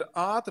varbūt viņi ir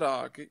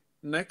ātrāki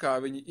nekā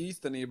viņi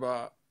īstenībā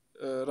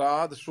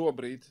rāda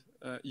šobrīd,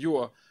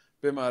 jo,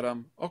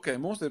 piemēram,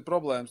 mums ir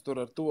problēmas tur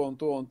ar to un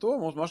to un to,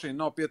 mūsu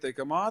mašīna nav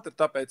pietiekami ātra,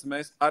 tāpēc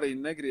mēs arī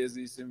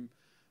negriezīsim,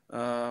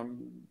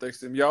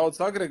 teiksim,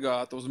 jaudas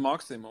agregātu uz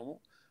maksimumu,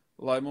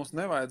 lai mums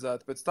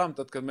nevajadzētu pēc tam,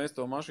 tad, kad mēs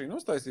to mašīnu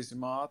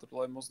uztaisīsim ātri,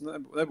 lai mums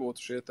nebūtu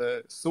šie te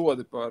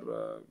sodi par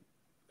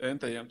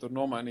entajiem tur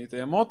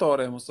nomainītajiem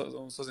motoriem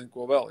un sazin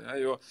ko vēl, ja?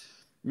 Jo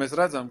mēs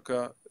redzam,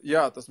 ka,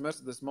 jā, tas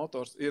Mercedes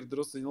motors ir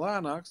drusciņi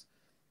lēnāks,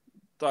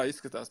 tā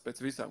izskatās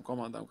pēc visām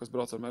komandām, kas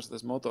brauc ar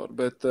Mercedes motoru,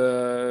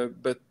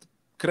 bet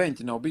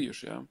kreņķi nav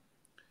bijuši, jā.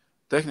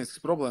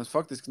 Tehniskas problēmas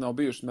faktiski nav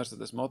bijušas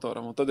Mercedes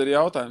motoram, un tad ir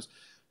jautājums,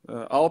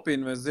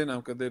 Alpīni mēs zinām,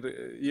 kad ir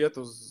iet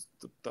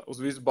uz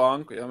visu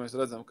banku, ja mēs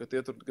redzam, ka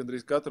tie tur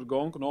gandrīz katru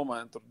gonku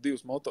nomaina tur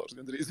 2 motors,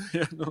 gandrīz,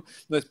 ja,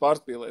 es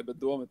pārspīlēju, bet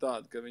doma ir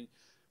tāda, ka viņi,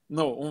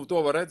 un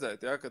to var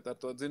redzēt, ja, ka ar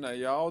to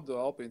dzinēju jaudu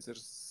Alpīns ir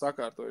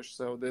sakārtojuši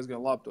sev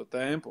diezgan labi to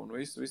tempu un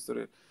viss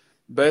tur ir.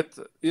 Bet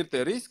ir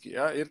tie riski,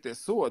 ja, ir tie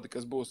sodi,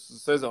 kas būs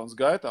sezonas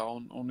gaitā,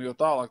 un jo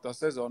tālāk tā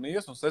sezona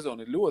ies, un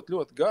sezona ir ļoti,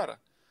 ļoti gara,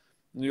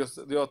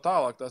 jo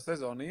tālāk tā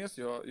sezona ies,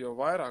 jo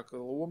vairāk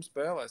lomu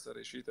spēlēs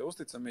arī šī te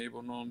uzticamība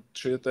un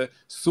šie te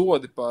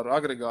sodi par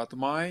agregātu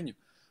maiņu.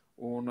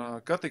 Un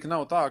kad tik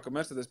nav tā, ka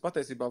Mercedes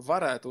patiesībā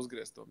varētu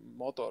uzgriezt to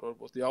motoru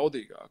varbūt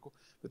jaudīgāku,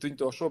 bet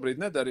viņi to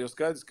šobrīd nedara, jo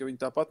skaidrs, ka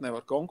viņi tāpat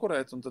nevar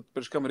konkurēt, un tad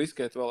priekš kam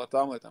riskēt vēl ar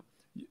tām lietām.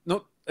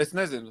 Es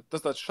nezinu,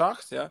 tas tāds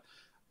šahs, ja,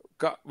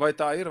 vai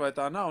tā ir, vai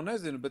tā nav,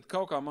 nezinu, bet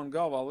kaut kā man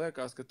galvā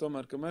liekas, ka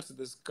tomēr, ka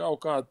Mercedes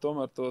kaut kādu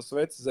tomēr to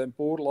sveci zem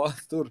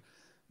pūrlās tur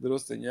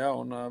drusciņi, ja,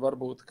 un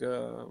varbūt,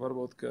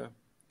 ka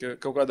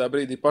kaut kādā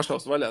brīdī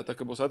pašaus vaļā, tā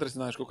ka būs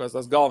atrisinājuši kaut kādas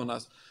tās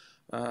galvenās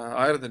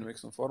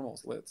aerodinamikas un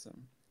formulas lietas.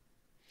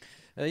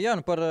 Jā,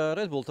 par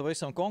Red Bull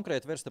pavisam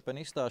konkrēti Verstappen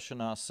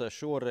izstāšanās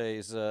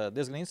šoreiz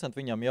diezgan interesanti.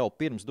 Viņam jau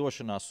pirms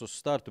došanās uz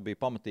startu bija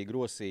pamatīga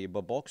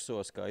rosība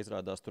boksos, kā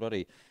izrādās tur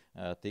arī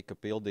tika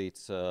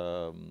pildīts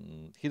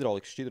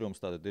hidraulikas šķidrums,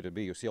 tātad ir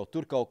bijusi jau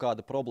tur kaut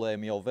kāda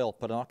problēma, jau vēl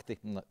par nakti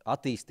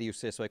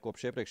attīstījusies vai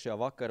kopš iepriekšējā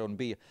vakara, un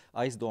bija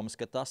aizdomas,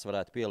 ka tas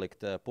varētu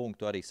pielikt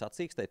punktu arī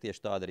sacīkstē.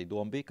 Tieši tāda arī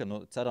doma bija, ka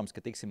cerams,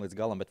 ka tiksim līdz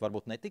galam, bet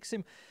varbūt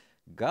netiksim.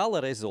 Gala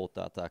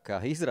rezultātā,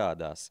 kā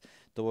izrādās,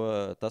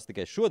 tas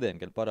tikai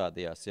šodien, kad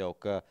parādījās jau,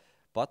 ka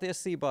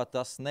patiesībā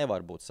tas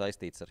nevar būt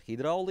saistīts ar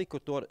hidrauliku,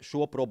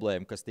 šo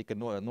problēmu, kas tika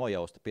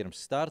nojausta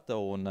pirms starta,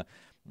 un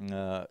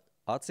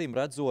acīm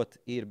redzot,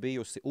 ir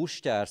bijusi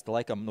uzšķērsta,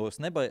 laikam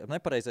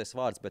nepareizais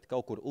vārds, bet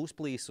kaut kur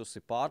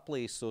uzplīsusi,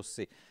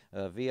 pārplīsusi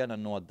viena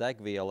no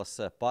degvielas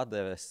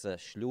padeves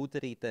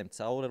šļūterītēm,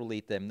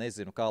 caurulītēm,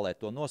 nezinu, kā lai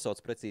to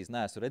nosauc precīzi,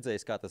 neesmu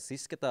redzējis, kā tas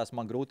izskatās,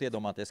 man grūti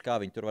iedomāties, kā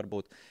viņi tur var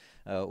būt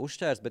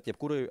uzšķērst, bet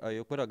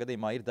jebkurā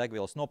gadījumā ir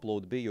degvielas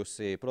noplūde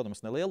bijusi,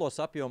 protams, nelielos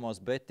apjomos,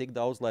 bet tik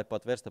daudz, lai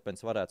pat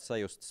Verstappens varētu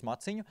sajust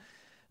smaciņu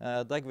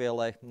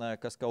degvielai,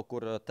 kas kaut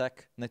kur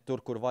tek ne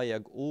tur, kur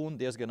vajag, un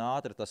diezgan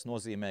ātri tas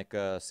nozīmē,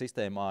 ka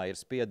sistēmā ir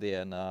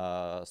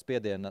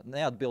spiediena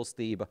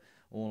neatbilstība,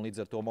 un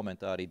līdz ar to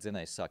momentā arī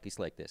dzinējs sāk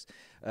izslēgties.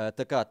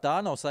 Tā kā tā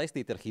nav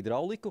saistīta ar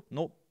hidrauliku,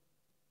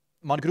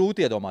 man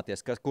grūti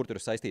iedomāties, kur tur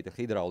ir saistīta ar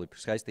hidrauliku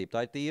saistība.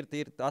 Tā ir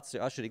tīri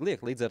atšķirīgi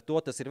lieta, līdz ar to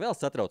tas ir vēl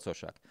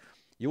satraucošāk.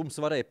 Jums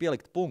varēja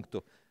pielikt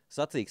punktu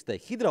sacīkstē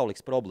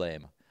hidraulikas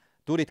problēma.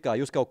 Tur it kā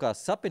jūs kaut kā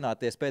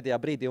sapināties pēdējā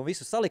brīdī un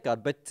visu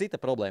salikāt, bet cita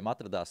problēma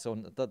atradās.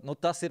 Un tad,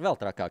 tas ir vēl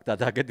trakāk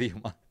tādā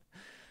gadījumā.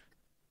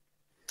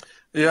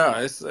 Jā,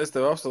 es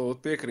tev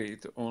absolūti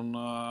piekrītu. Un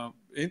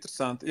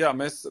interesanti, jā,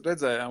 mēs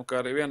redzējām,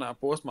 ka arī vienā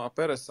posmā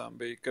Peresam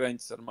bija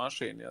kreņķis ar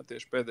mašīnu, jā,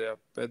 tieši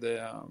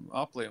pēdējā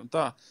aplī un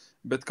tā.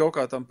 Bet kaut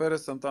kā tam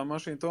Peresam tā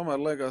mašīna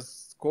tomēr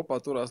liekas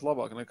kopā turās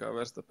labāk nekā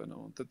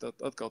Verstappenam. Un tad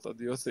atkal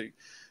tādi jocīgi.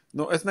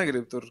 Es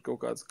negribu tur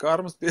kaut kādas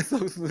karmas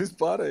piesaukt un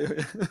vispārējo.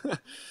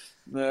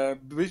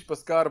 Bišķi pa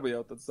skarbu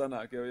jau tad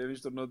sanāk, ja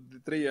viņš tur no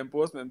 3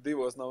 posmiem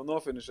 2 nav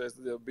nofinišējis,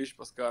 tad jau bišķi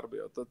pa skarbu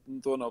jau, tad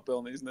to nav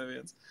pelnījis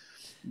neviens.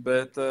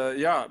 Bet,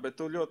 jā, bet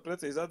tu ļoti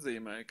precīzi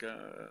atzīmēji, ka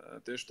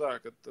tieši tā,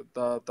 ka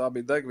tā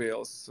bija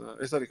degvielas,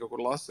 es arī kaut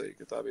kur lasīju,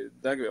 ka tā bija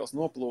degvielas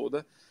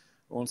noplūde,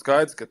 un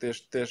skaidrs, ka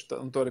tieši tā,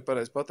 un to arī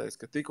pareizi pateiks,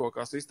 ka tikko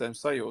kā sistēma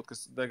sajūt,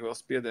 kas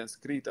degvielas spiediens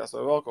krītās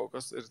vai vēl kaut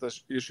kas,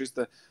 ir šis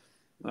te,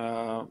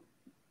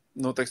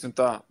 teiksim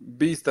tā,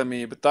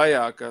 bīstamība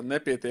tajā, ka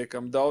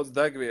nepietiekam daudz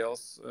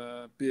degvielas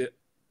pie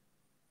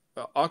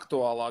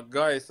aktuālā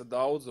gaisa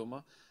daudzuma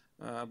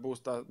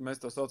būs tā,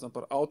 mēs to saucam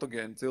par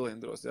autogēnu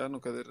cilindros, ja?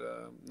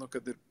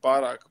 Kad ir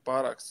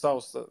pārāk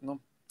savs,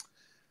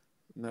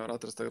 nevar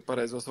atrast tagad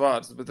pareizos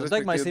vārdus, bet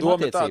respektīvi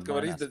doma ir tāda, ka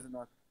var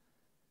izdedzināt.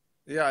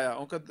 Jā,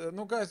 un kad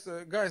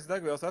gaisa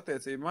degvielas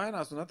attiecīgi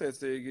mainās un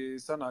attiecīgi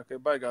sanāk, ka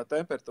baigā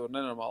temperatūra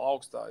nenormāli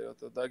augstā, jo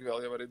tad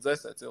degviela jau arī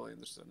dzesē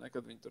cilindrus,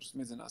 kad viņi tur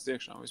smidzinās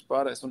iekšā un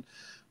vispārējais. Un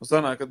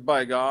sanāk, kad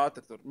baigā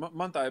ātri tur.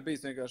 Man tā ir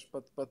bijis vienkārši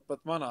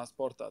pat manā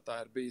sportā tā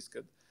ir bijis,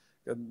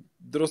 kad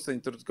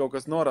drusciņi tur kaut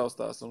kas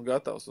noraustās un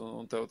gatavs,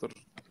 un tev tur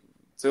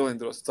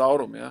cilindros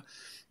caurumi, ja.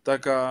 Tā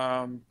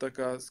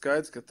kā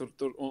skaidrs, ka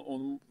tur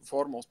un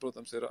formulas,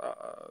 protams, ir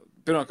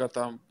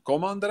pirmkārtām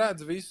komanda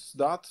redz visus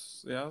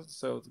datus, ja,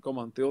 sev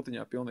komanda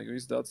tiltiņā pilnīgi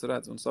visus datus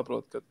redz un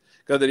saprot,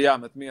 kad ir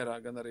jāmet mierā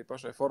gan arī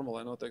pašai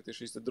formulai noteikti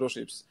šīs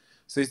drošības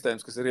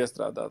sistēmas, kas ir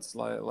iestrādātas,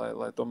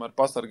 lai tomēr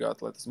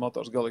pasargātu, lai tas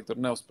motors galīgi tur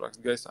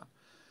neuzsprāgst gaisā.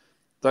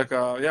 Tā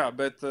kā, jā,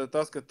 bet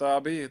tas, ka tā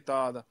bija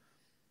tāda,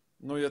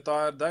 ja tā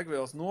ir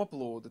degvielas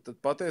noplūde, tad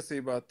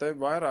patiesībā te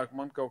vairāk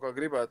man kaut kā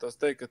gribētos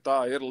teikt, ka tā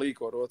ir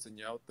līko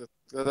rociņa jautājums.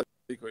 Tā ir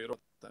līko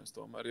jautājums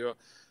tomēr, jo,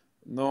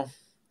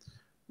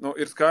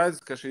 ir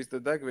skaidrs, ka šīs te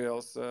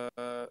degvielas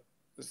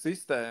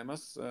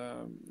sistēmas,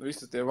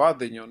 visi tie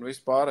vadiņi un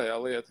viss pārējā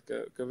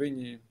lieta, ka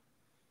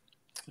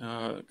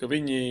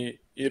viņi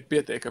ir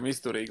pietiekami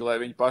izturīgi, lai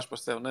viņi paši par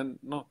sevi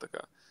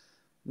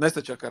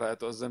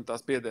nesačakarētos zem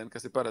tās spiediena,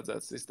 kas ir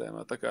paredzēts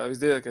sistēmā. Tā kā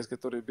visdiedākais, ka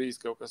tur ir bijis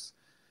kaut kas,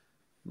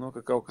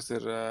 ka kaut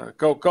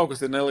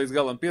kas ir nelīdz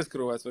galam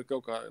pieskrūvēts vai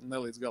kaut kā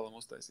nelīdz galam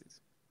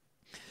uztaisīts.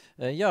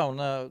 Jā, un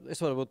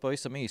es varbūt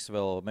pavisam īsi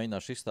vēl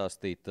mēģināšu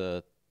izstāstīt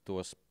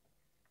tos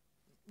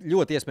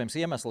ļoti iespējams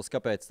iemesls,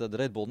 kāpēc tad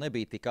Red Bull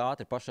nebija tik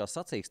ātri pašā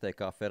sacīkstē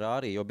kā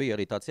Ferrari, jo bija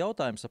arī tāds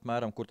jautājums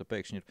apmēram, kur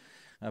pēkšņi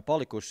ir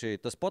palikuši.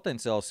 Tas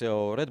potenciāls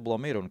jau Red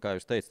Bullam ir, un kā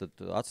jūs teicat,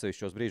 tad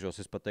atsevišķos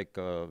brīžos es pat teiktu,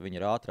 ka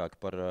viņi ir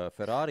ātrāki par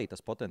Ferrari,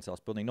 tas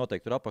potenciāls pilnīgi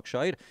noteikti tur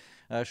apakšā ir.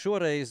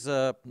 Šoreiz,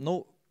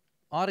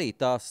 arī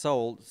tā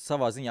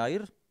savā ziņā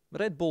ir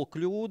Red Bull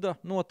kļūda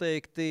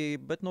noteikti,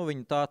 bet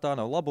viņa tā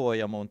nav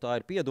labojama un tā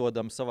ir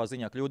piedodama savā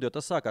ziņā kļūda, jo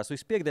tas sākās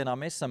visu piekdienā.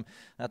 Mēs esam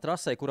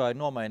trasē, kurā ir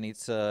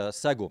nomainīts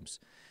segums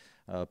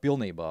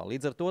pilnībā.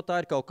 Līdz ar to tā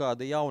ir kaut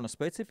kāda jauna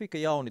specifika,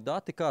 jauni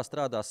dati, kā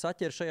strādā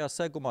saķeri šajā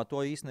segumā,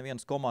 to īsti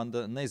nevienas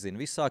komanda nezina.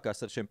 Viss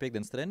sākās ar šiem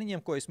piekdienas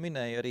treniņiem, ko es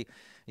minēju arī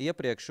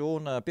iepriekš,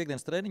 un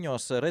piekdienas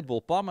treniņos Red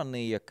Bull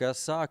pamanīja, ka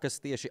sākas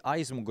tieši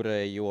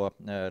aizmugurējo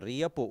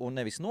riepu un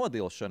nevis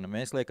nodilšana.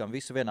 Mēs liekam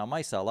visu vienā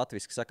maisā,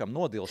 latviski sakam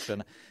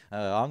nodilšana.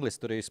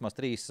 Angliski tur ir vismaz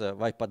 3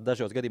 vai pat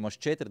dažos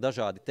gadījumos 4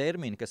 dažādi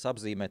termini, kas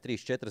apzīmē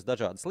 3-4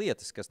 dažādas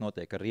lietas, kas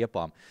notiek ar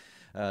riepām.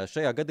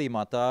 Šajā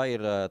gadījumā tā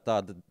ir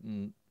tāda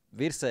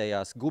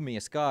virsējās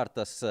gumijas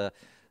kārtas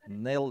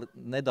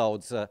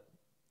nedaudz,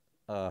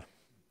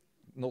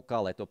 kā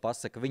lai to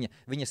pasaka,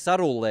 viņa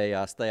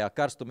sarullējās tajā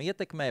karstuma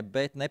ietekmē,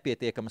 bet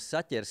nepietiekamas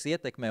saķeres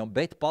ietekmē,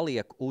 bet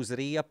paliek uz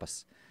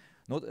riepas.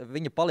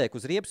 Viņa paliek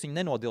uz riepas,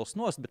 viņa nenodils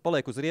nost, bet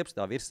paliek uz riepas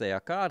tā virsējā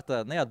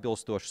kārta,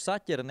 neatbilstoša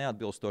saķera,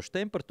 neatbilstoša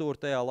temperatūra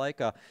tajā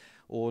laikā,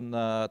 un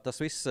tas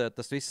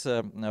viss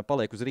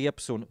paliek uz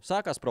riepas un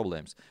sākās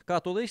problēmas.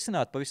 Kā to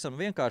risināt? Pavisam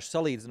vienkārši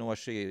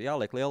salīdzinoši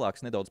jāliek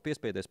lielāks nedaudz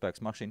piespiedes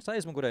spēks mašīnas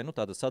aizmugurē,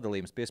 tātad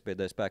sadalījums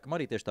piespiedes spēkam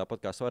arī tieši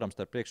tāpat kā svaram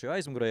starp priekšējo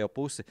aizmugurējo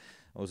pusi,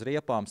 uz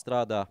riepām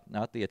strādā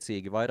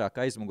attiecīgi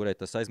vairāk aizmugurē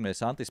tas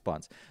aizmugurējais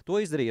antispāns.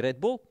 To izdarīja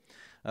Red Bull.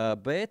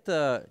 Bet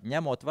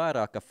ņemot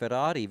vērā, ka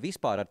Ferrari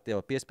vispār ar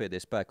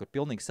piespiedes spēku ir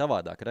pilnīgi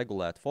savādāk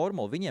regulēta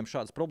formula, viņiem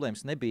šādas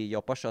problēmas nebija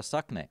jau pašā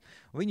saknē.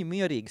 Viņi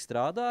mierīgi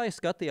strādāja,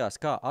 skatījās,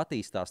 kā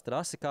attīstās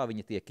trasi, kā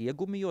viņi tiek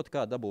iegumijot,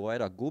 kā dabū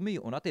vairāk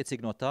gumiju, un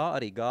attiecīgi no tā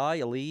arī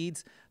gāja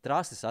līdz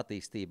trases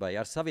attīstībai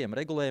ar saviem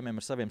regulējumiem,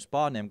 ar saviem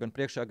spārniem, gan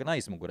priekšā, gan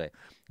aizmugurē.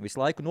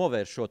 Visu laiku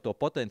novērš šo to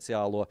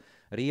potenciālo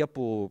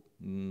riepu,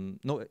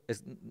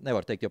 es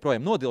nevaru teikt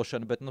joprojām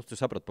nodilšanu, bet tu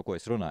saprati, pa ko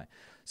es runāju.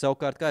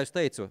 Savukārt, kā es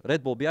teicu,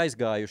 Red Bull bija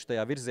aizgājuši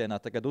tajā virzienā,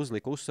 tagad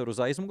uzlika uzsvaru uz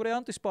aizmugurē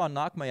antispānu,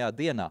 nākamajā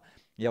dienā,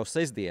 jau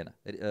sestdiena,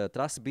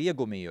 trasa bija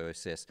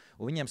iegumījojusies,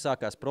 un viņiem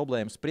sākās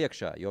problēmas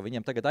priekšā, jo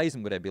viņiem tagad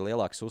aizmugurē bija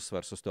lielāks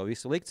uzsvars uz to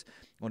visu likts,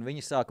 un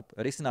viņi sāka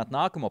risināt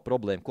nākamo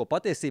problēmu, ko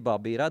patiesībā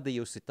bija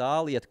radījusi tā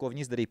lieta, ko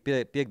viņi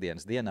izdarīja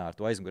piekdienas dienā ar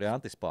to aizmugurē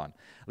antispānu.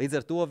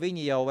 Līdz ar to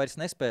viņi jau vairs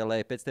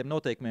nespēlēja pēc tiem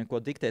noteikumiem, ko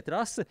diktē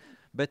trase,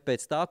 bet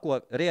pēc tā, ko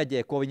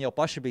reaģē, ko viņi jau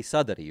paši bija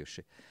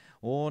sadarījuši.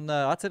 Un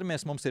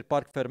atceramies, mums ir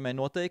parkfermē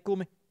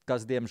noteikumi,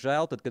 kas,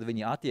 diemžēl, tad, kad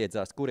viņi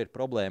atjēdzās, kur ir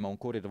problēma un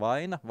kur ir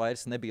vaina,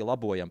 vairs nebija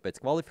labojama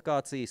pēc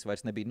kvalifikācijas,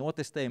 vairs nebija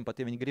notestējumi,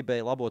 pat ja viņi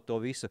gribēja labot to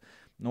visu,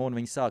 un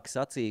viņi sāka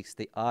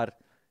sacīksti ar,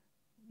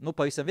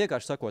 pavisam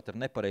vienkārši sakot, ar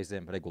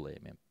nepareiziem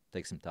regulējumiem,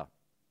 teiksim tā.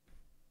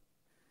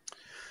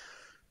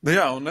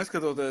 Jā, un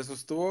neskatoties uz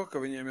to, ka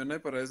viņiem ir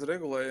nepareizi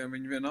regulējumi,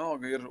 viņi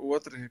vienalga ir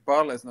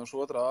pārliecinoši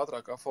otrā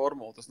ātrākā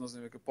formula. Tas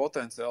nozīmē, ka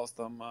potenciāls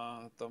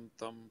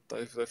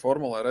tai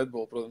formulai Red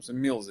Bull, protams, ir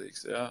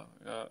milzīgs. Jā.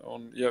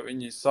 Un ja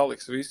viņi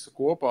saliks visu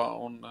kopā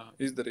un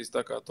izdarīs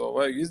tā, kā to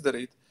vajag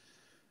izdarīt,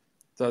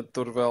 tad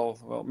tur vēl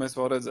mēs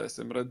vēl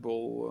redzēsim Red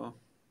Bull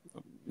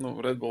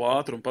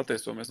ātrumu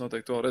patieso, mēs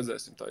noteikti to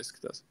redzēsim, tā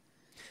izskatās.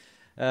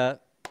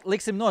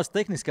 Liksim nost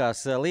tehniskās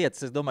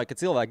lietas. Es domāju, ka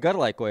cilvēki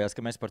garlaikojās,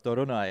 ka mēs par to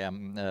runājam.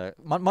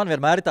 Man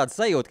vienmēr ir tāda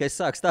sajūta, ka es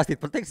sāku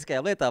stāstīt par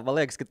tehniskajām lietām. Man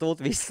liekas, ka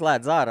tūlīt viss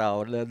slēdz ārā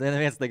un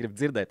neviens negrib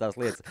dzirdēt tās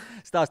lietas.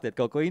 Stāstiet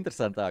kaut ko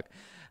interesantāku.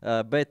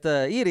 Bet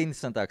ir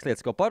interesantāks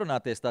lietas, ko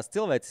parunāties. Tās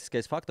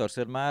cilvēciskais faktors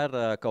vienmēr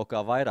kaut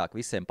kā vairāk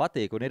visiem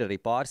patīk, un ir arī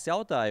pāris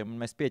jautājumu,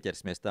 un mēs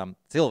pieķersimies tām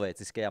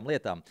cilvēciskajām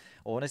lietām.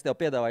 Un es tev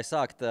piedāvāju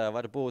sākt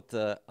varbūt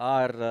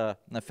ar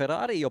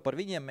Ferrari, jo par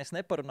viņiem mēs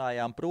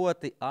neparunājām,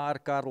 proti ar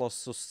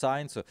Karlosu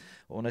Sainzu.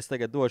 Un es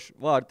tagad došu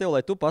vārdu tev,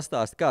 lai tu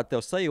pastāsti, kāda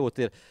tev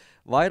sajūta ir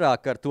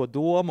vairāk ar to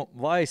domu,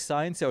 vai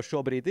Sainz jau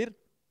šobrīd ir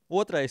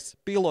otrais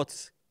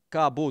pilots,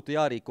 kā būtu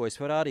jārīkojas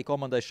Ferrari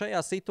komandai šajā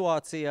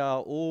situācijā,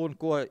 un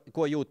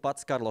ko jūt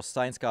pats Karlos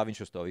Sainz, kā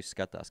viņš uz to visu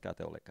skatās, kā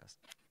tev liekas?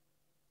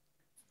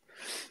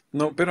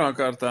 Nu,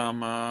 pirmkārtām,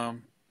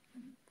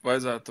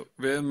 vajadzētu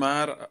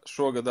vienmēr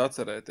šogad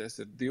atcerēties,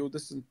 ir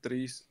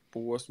 23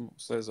 posmu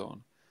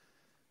sezona.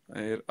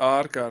 Ir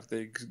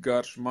ārkārtīgs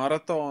garš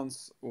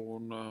maratons,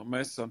 un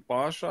mēs esam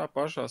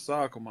pašā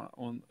sākumā,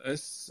 un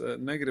es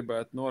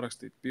negribētu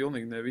norakstīt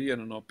pilnīgi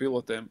nevienu no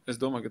pilotiem. Es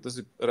domāju, ka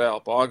tas ir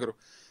reāli pāgru.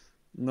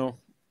 Nu,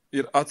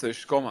 ir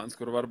atsevišķas komandas,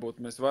 kur varbūt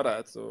mēs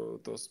varētu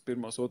tos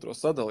pirmos, otros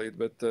sadalīt,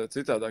 bet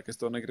citādāk es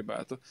to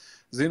negribētu.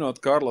 Zinot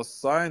Karlosu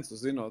Sainzu,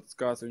 zinot,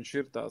 kāds viņš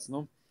ir tāds,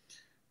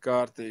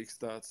 kārtīgs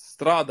tāds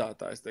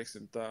strādātājs,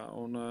 teiksim tā,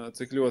 un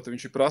cik ļoti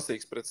viņš ir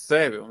prasīgs pret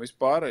sevi un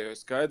vispārējo, ir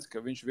skaidrs,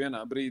 ka viņš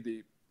vienā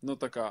brīdī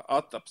tā kā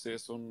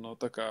attapsies un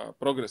tā kā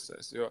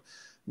progresēs, jo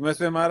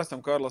mēs vienmēr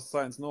esam Karlosu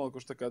Sainzu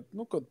nolikuši tā kā,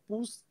 kad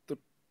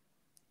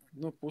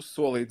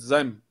pussolīt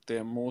zem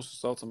tiem mūsu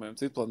saucamajiem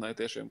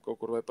citplanētiešiem kaut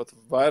kur, vai pat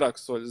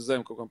vairākas soļus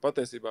zem, kaut kam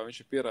patiesībā viņš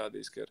ir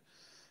pierādījis,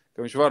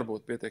 ka viņš var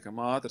būt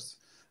pietiekami ātrs.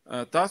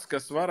 Tas,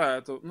 kas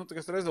varētu,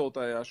 kas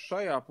rezultējās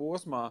šajā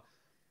posmā,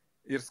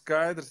 ir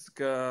skaidrs,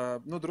 ka,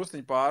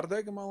 drusciņi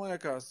pārdega, man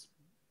liekas.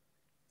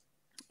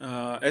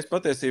 Es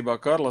patiesībā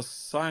Karlosu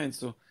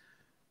Sainzu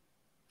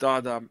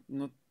tādā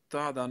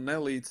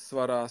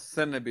nelīdzsvarā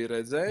sen nebija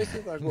redzējis,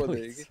 ja tā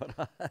godīgi.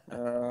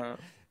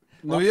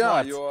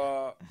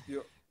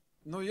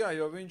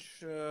 Jo viņš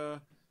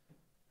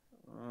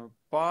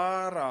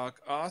pārāk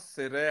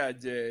asi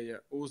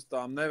reaģēja uz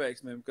tām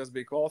neveiksmēm, kas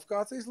bija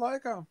kvalifikācijas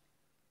laikā.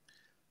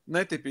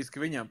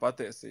 Netipiski viņam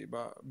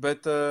patiesībā.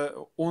 Bet,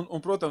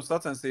 protams,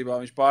 sacensībā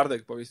viņš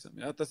pārdega pavisam.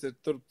 Ja? Tas ir,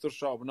 tur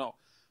šaubu nav.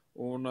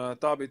 Un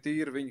tā bija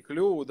tīra viņa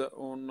kļūda.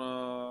 Un,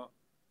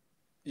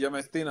 ja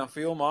mēs tīnām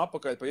filmu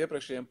apakaļ pa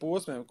iepriekšējiem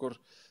posmiem, kur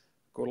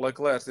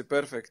Leclerc ir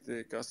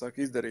perfekti, kā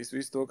saka, izdarījis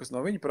visu to, kas no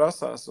viņa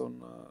prasās, un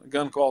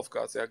gan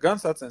kvalifikācijā, gan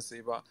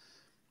sacensībā.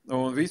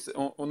 Un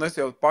es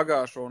jau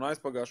pagājušo un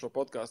aizpagājušo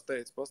podcastu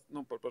teicu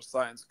par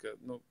Sainzu, ka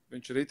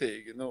viņš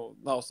ritīgi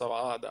nav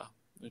savā ādā.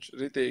 Viņš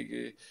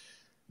ritīgi,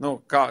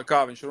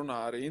 kā viņš runā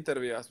arī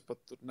intervijās,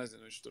 pat tur,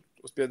 nezinu, viņš tur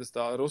uz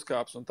piedestāla ir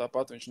uzkāps, un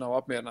tāpat viņš nav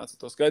apmierināts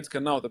ar to. Skaidrs,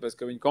 ka nav, tāpēc,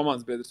 ka viņa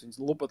komandas biedrs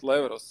viņas lupat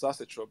leveros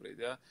sasit šobrīd,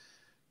 ja?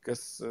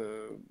 Kas,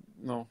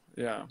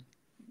 jā.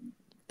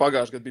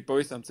 Pagājušajā gadā bija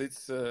pavisam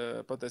cits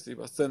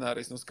patiesībā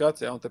scenārijs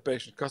skats, ja, un te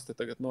pēkšņi, kas te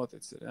tagad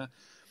noticis ir. Ja.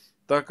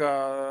 Tā kā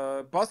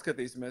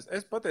paskatīsimies.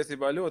 Es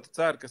patiesībā ļoti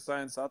ceru, ka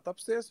Sainz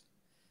attapsies.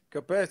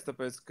 Kāpēc?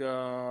 Tāpēc, ka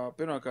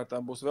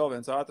pirmkārtām būs vēl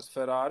viens ātrs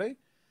Ferrari,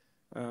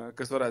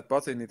 kas varētu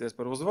pacīnīties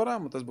par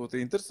uzvarām, un tas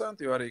būtu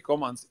interesanti, jo arī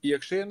komandas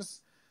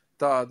iekšienes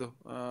tādu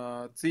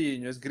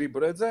cīņu es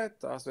gribu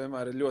redzēt. Tās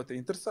vienmēr ir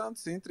ļoti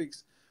interesantas,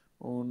 intrigas.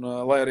 Un,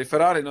 lai arī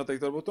Ferrari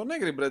noteikti varbūt to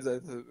negrib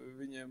redzēt,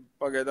 viņiem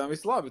pagaidām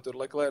viss labi, tur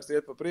Leclerc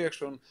iet pa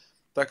priekšu, un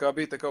tā kā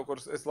bija te kaut kur,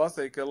 es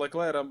lasīju, ka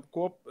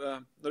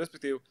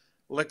respektīvi,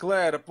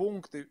 Leclerca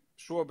punkti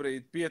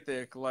šobrīd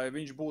pietiek, lai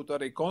viņš būtu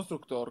arī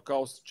konstruktoru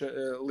kausa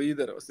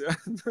līderos, ja?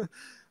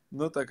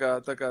 Tā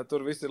kā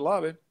tur viss ir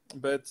labi,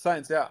 bet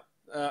Sainz, jā,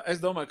 es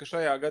domāju, ka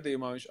šajā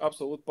gadījumā viņš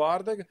absolūti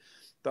pārdega,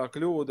 tā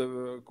kļūda,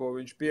 ko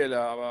viņš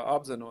pieļāva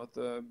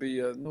apzinot,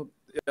 bija,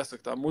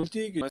 jāsaka tā,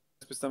 muļķīgi.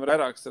 Pēc tam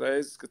vairākas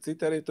reizes, ka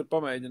citi arī tur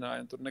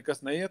pamēģināja, un tur nekas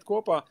neiet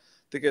kopā,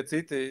 tikai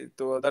citi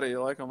to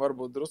darīja laikam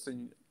varbūt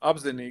drusciņi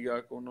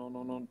apzinīgāk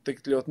un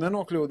tik ļoti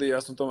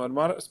nenokļūdījās, un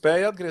tomēr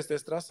spēja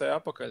atgriezties trasē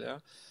apakaļ. Ja?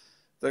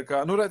 Tā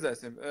kā,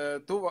 redzēsim.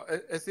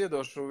 Es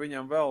iedošu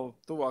viņam vēl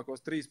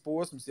tuvākos 3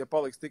 posmus, ja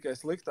paliks tikai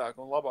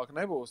sliktāk un labāk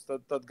nebūs,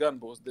 tad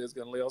gan būs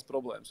diezgan liels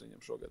problēmas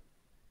viņam šogad.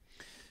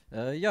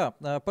 Jā,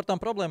 par tām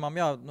problēmām,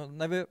 jā,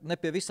 ne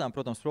pie visām,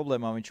 protams,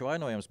 problēmām viņš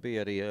vainojams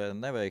bija arī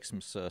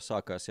neveiksmes.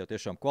 Sākās jau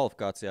tiešām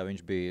kvalifikācijā,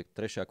 viņš bija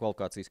 3.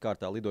 kvalifikācijas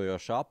kārtā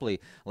lidojošā aplī,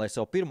 lai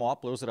savu pirmo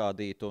apli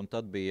uzrādītu, un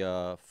tad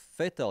bija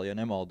Vettel, ja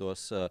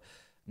nemaldos,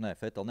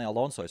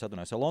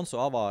 Alonso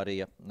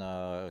avārija,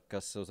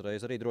 kas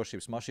uzreiz arī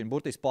drošības mašīna.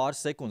 Burtiski pāris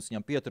sekundes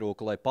viņam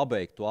pietrūka, lai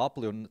pabeigtu to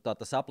apli, un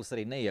tas aplis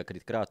arī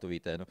neiekrit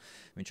krātuvītē.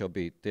 Viņš jau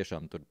bija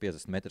tiešām tur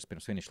 50 metrus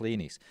pirms finiša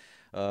līnijas.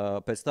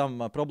 Pēc tam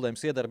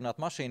problēmas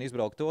iedarbināt mašīnu,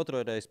 izbraukt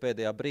otro reizi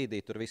pēdējā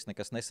brīdī, tur viss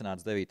nekas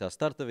nesanāca 9.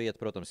 starta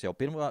vieta. Protams, jau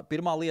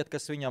pirmā lieta,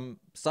 kas viņam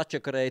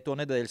sačakarēja to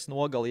nedēļas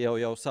nogali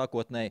jau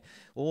sākotnēji,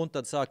 un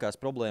tad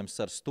sākās problēmas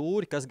ar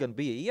stūri, kas gan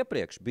bija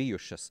iepriekš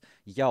bijušas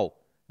jau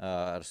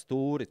ar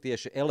stūri,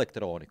 tieši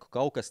elektroniku.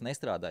 Kaut kas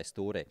nestrādāja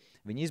stūrē.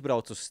 Viņi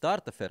izbrauc uz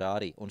starta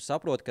Ferrari un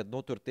saprot, ka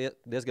tur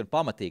diezgan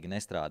pamatīgi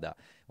nestrādā.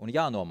 Un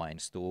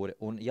jānomaina stūri.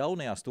 Un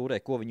jaunajā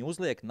stūrē, ko viņi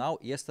uzliek, nav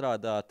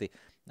iestrādāti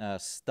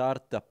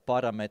starta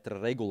parametra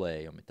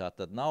regulējumi.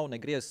 Tātad nav ne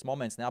griezes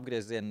moments, ne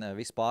apgrieziena,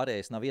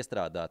 vispārējais nav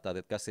iestrādāts,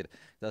 tātad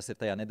kas ir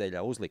tajā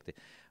nedēļā uzlikti.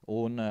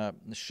 Un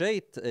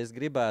šeit es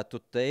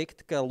gribētu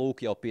teikt, ka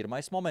lūk jau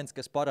pirmais moments,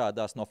 kas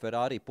parādās no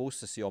Ferrari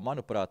puses, jo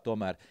manuprāt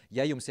tomēr,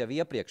 ja jums jau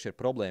iepriekš ir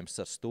problēmas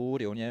ar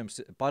stūri un ja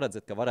jums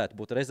paredzat, ka varētu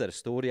būt rezerves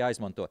stūri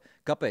jāizmanto,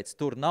 kāpēc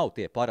tur nav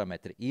tie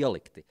parametri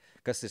ielikti,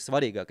 kas ir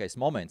svarīgākais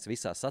moments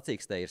visā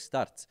sacīkstē ir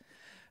starts.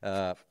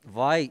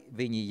 Vai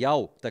viņi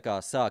jau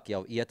sāk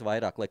jau iet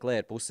vairāk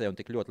Leclerc pusē un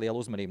tik ļoti lielu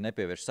uzmanību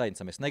nepievērš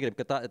Sainzam. Es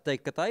negribu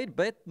teikt, ka tā ir,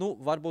 bet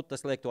varbūt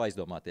tas liek to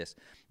aizdomāties.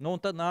 Un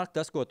tad nāk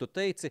tas, ko tu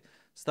teici,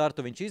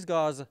 startu viņš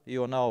izgāza,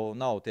 jo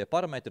nav tie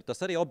parametri.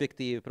 Tas arī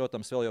objektīvi,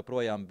 protams, vēl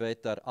joprojām,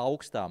 bet ar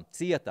augstām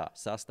cietā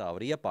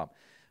sastāvu riepām.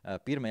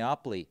 Pirmajā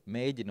aplī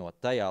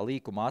mēģinot tajā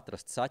līkumā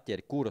atrast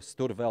saķeri, kuras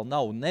tur vēl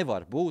nav un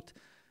nevar būt,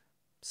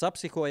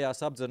 sapsihojās,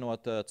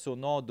 apdzenot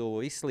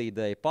Tsunodu,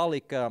 izslīdēja,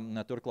 palika,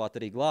 turklāt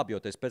arī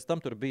glābjoties. Pēc tam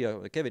tur bija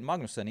Kevina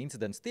Magnusena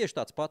incidents tieši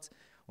tāds pats,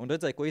 un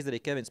redzēja, ko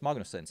izdarīja Kevins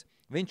Magnusens.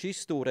 Viņš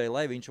izstūrēja,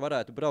 lai viņš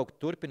varētu braukt,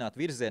 turpināt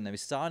virzienu,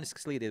 nevis sāniski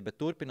slīdiet, bet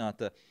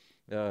turpināt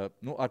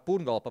ar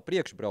purngalu pa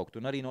priekšu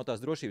braukt, un arī no tās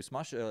drošības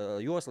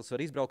joslas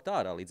var izbraukt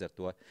ārā līdz ar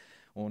to.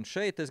 Un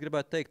šeit es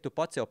gribētu teikt, tu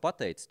pats jau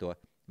pateici to.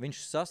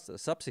 Viņš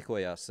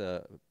sapsihojās,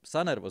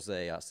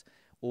 sanervozējās,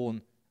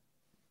 un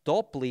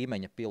top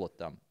līmeņa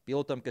pilotam,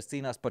 kas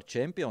cīnās par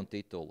čempionu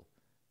titulu,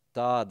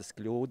 tāda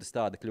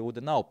kļūda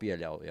nav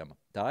pieļaujama.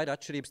 Tā ir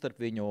atšķirība starp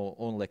viņu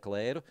un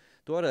Leclercu.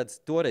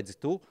 To redzi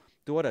tu,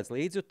 to redz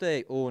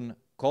līdzjutēji, un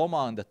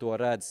komanda to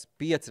redz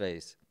 5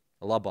 reizes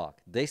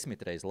labāk, 10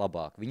 reizes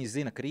labāk. Viņi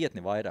zina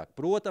krietni vairāk.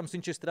 Protams,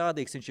 viņš ir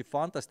strādīgs, viņš ir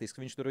fantastisks,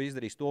 viņš tur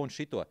izdarīs to un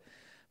šito.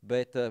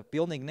 Bet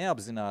pilnīgi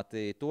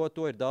neapzināti,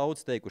 to ir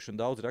daudz teikuši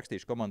un daudz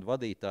rakstījuši komandu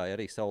vadītāji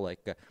arī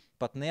savulaik, ka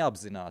pat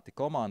neapzināti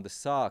komanda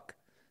sāk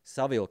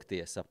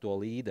savilkties ap to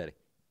līderi.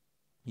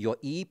 Jo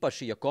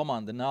īpaši, ja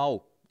komanda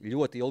nav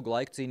ļoti ilgu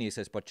laiku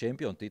cīnījusies par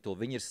čempionu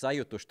titulu, viņi ir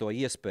sajutuši to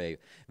iespēju.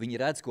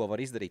 Viņi redz, ko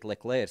var izdarīt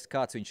Leclerc,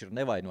 kāds viņš ir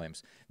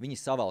nevainojams. Viņi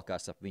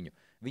savalkās ap viņu.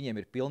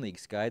 Viņiem ir pilnīgi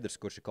skaidrs,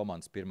 kurš ir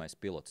komandas pirmais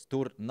pilots.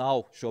 Tur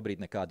nav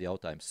šobrīd nekādi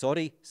jautājumi.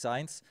 Sorry,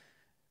 Sainz,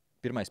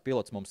 pirmais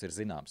pilots mums ir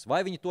zināms.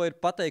 Vai viņi to ir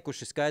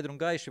pateikuši skaidri un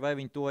gaiši, vai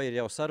viņi to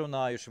ir jau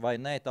sarunājuši, vai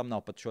nē, tam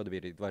nav pat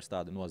šobrīd vairs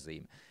tāda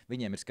nozīme.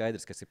 Viņiem ir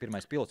skaidrs, kas ir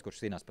pirmais pilots,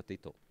 kurš cīnās par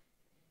titulu.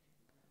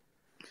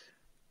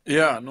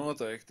 Jā,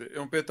 noteikti.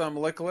 Un pie tām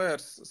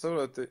Leclerc,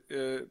 saproti,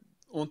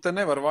 un te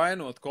nevar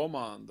vainot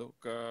komandu,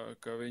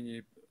 ka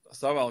viņi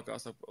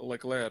savalkās ap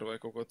Leclerc vai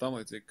kaut ko tam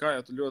līdzīgi. Kā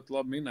jau tu ļoti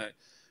labi minēji,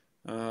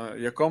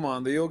 ja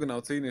komanda ilgi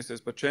nav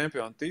cīnījusies par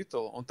čempionu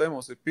titulu, un te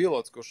mums ir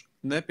pilots, kurš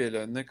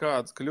nepieļauj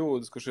nekādas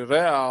kļūdas, kurš ir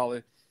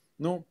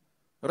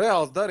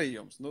reāls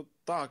darījums.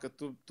 Tā, ka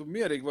tu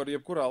mierīgi vari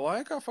jebkurā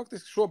laikā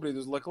faktiski šobrīd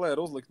uz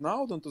Leclerc uzlikt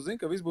naudu, un tu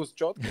zini, ka viss būs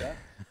čotki, jā?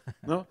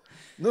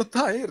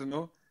 Tā ir,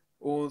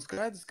 Un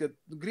skaidrs, ka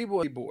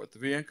gribot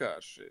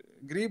vienkārši.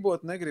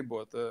 Gribot,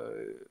 negribot.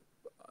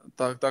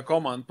 Tā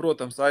komanda,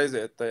 protams,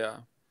 aiziet tajā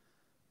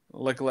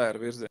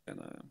Leclerc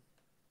virzienā.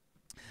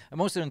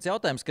 Mums ir viens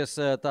jautājums, kas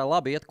tā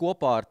labi iet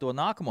kopā ar to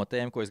nākamo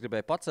tēmu, ko es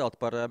gribēju pacelt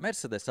par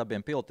Mercedes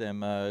abiem pilotiem.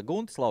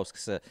 Guntis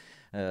Lausks,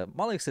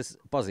 man liekas, es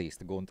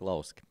pazīstu Gunti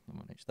Lauski.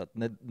 Viņš tā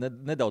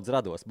nedaudz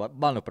rados,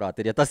 manuprāt,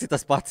 ja tas ir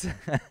tas pats.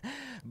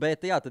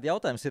 Bet jā, tad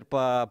jautājums ir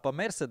pa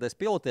Mercedes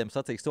pilotiem.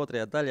 Sacīks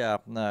otrajā daļā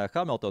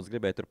Hamiltons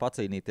gribēja tur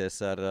pacīnīties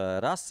ar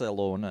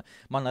Russelu, un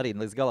man arī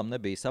līdz galam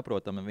nebija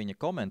saprotama viņa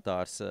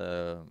komentārs.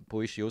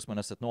 Puiši, jūs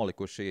man esat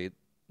nolikuši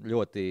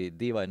ļoti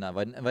dīvainā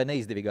vai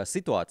neizdevīgā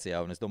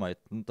situācijā, un es domāju,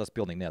 tas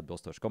pilnīgi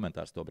neatbilstošs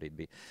komentārs tobrīd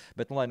bija.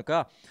 Bet, lai nu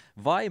kā,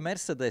 vai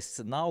Mercedes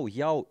nav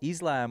jau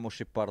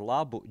izlēmuši par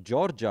labu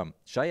Džordžam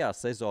šajā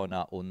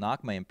sezonā un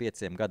nākamajiem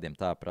 5 gadiem,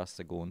 tā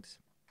prasa Guntis?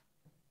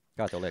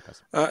 Kā tev liekas?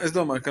 Es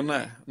domāju, ka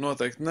nē,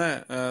 noteikti nē.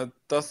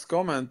 Tas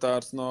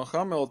komentārs no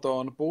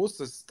Hamiltona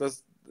puses,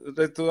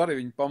 tu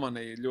arī viņu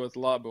pamanīji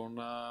ļoti labi,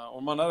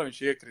 un man arī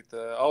viņš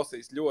iekrita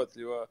ausīs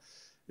ļoti,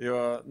 jo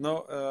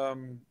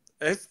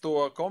es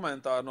to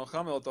komentāru no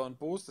Hamiltona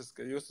puses,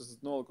 ka jūs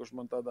esat nolikuši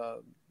man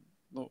tādā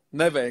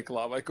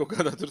neveiklā vai kaut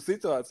kādā tur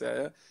situācijā,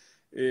 ja,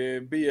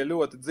 bija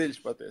ļoti dziļš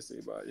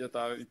patiesībā, ja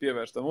tā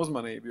pievērš tam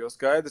uzmanību, jo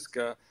skaidrs,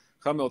 ka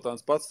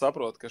Hamiltons pats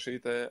saprot, ka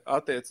šī te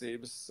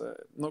attiecības,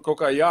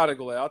 kaut kā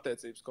jāregulē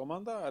attiecības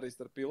komandā, arī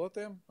starp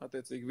pilotiem,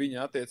 attiecīgi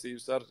viņa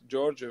attiecības ar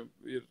Džordžu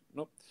ir,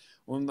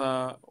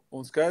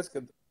 un skaidrs,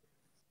 ka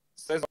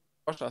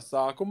sezonas pašā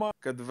sākumā,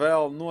 kad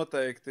vēl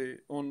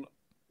noteikti, un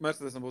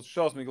Mercedesam būtu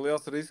šausmīgi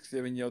liels risks, ja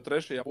viņi jau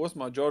 3.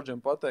 posmā Džordžam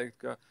pateikt,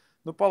 ka,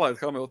 palaid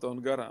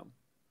Hamiltonu garām.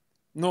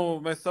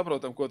 Mēs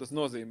saprotam, ko tas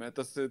nozīmē.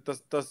 Tas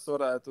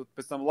varētu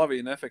pēc tam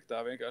lavīna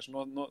efektā vienkārši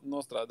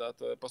nostrādāt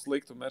pa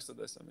sliktu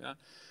Mercedesam, ja?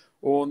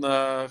 Un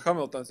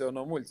Hamiltons jau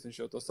nav muļķis, viņš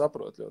jau to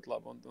saprot ļoti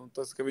labi. Un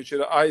tas, ka viņš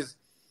ir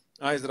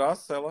aiz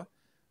Russela,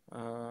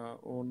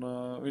 un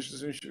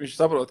viņš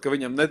saprot, ka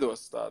viņam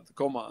nedos tādu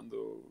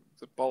komandu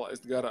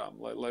palaist garām,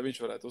 lai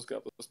viņš varētu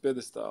uzkāpt uz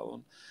piedestālu.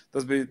 Un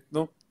tas bija,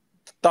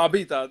 tā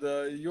bija tāda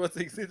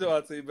jocīga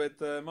situācija,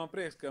 bet man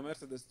prieks, ka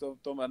Mercedes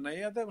tomēr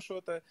neiedeva šo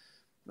te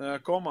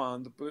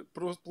komandu,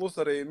 plus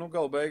arī,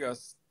 galu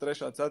beigās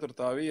 3.,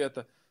 4.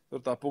 vieta, tur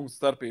tā punktu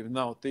starpība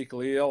nav tik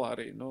liela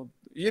arī.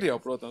 Ir jau,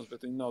 protams,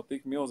 bet viņi nav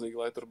tik milzīgi,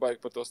 lai tur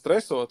baigi par to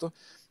stresotu.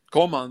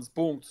 Komandas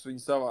punktus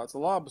viņi savāca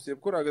labus,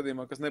 jebkurā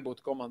gadījumā, kas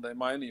nebūtu komandai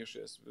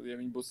mainījušies, ja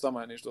viņi būtu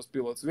samainījuši tos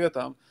pilotus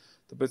vietām.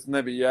 Tāpēc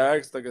nebija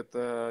jēgas tagad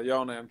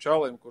jaunajam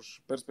čalim, kurš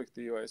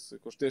perspektīvais,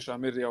 kurš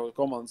tiešām ir jau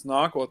komandas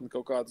nākotne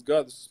kaut kādus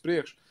gadus uz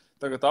priekšu,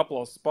 tagad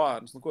aplaus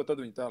spārnus. Ko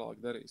tad viņi tālāk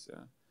darīs?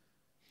 Jā?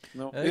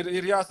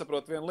 Ir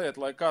jāsaprot viena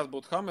lieta, lai kāds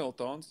būtu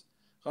Hamiltons.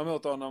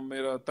 Hamiltonam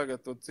ir tagad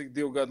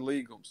 2 gadu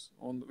līgums.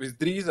 Un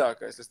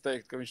visdrīzākais, es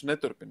teiktu, ka viņš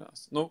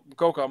neturpinās.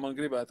 Kaut kā man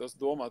gribētos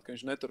domāt, ka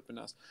viņš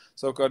neturpinās.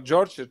 Savukārt,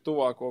 Džordžs ir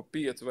tuvāko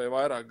 5 vai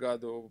vairāk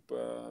gadu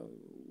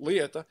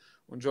lieta,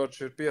 un Džordžs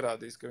ir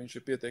pierādījis, ka viņš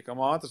ir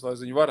pietiekami ātrs, lai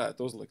viņu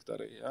varētu uzlikt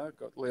arī, ja?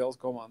 Kaut lielas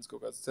komandas,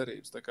 kaut kādas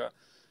cerības. Tā kā,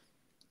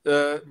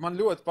 man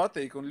ļoti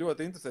patīk un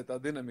ļoti interesē tā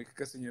dinamika,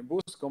 kas viņiem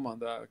būs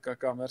komandā,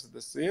 kā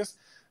Mercedes ies.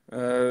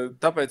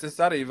 Tāpēc es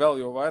arī vēl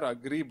jau vairāk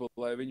gribu,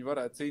 lai viņi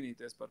varētu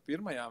cīnīties par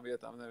pirmajām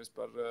vietām, nevis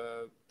par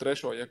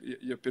 3.,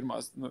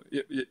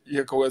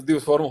 ja kaut kāds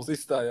 2 formulas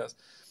izstājās.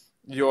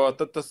 Jo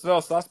tad tas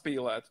vēl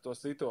saspīlētu to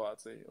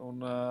situāciju.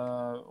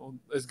 Un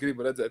es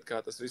gribu redzēt,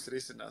 kā tas viss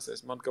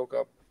risināsies. Man kaut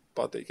kā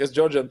patīk. Es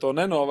Džordžam to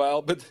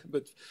nenovēlu,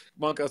 bet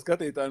man kā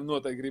skatītājiem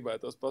noteikti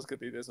gribētos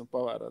paskatīties un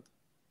pavērāt.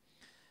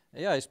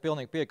 Jā, es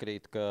pilnīgi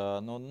piekrītu,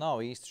 ka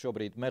nav īsti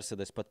šobrīd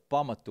Mercedes pat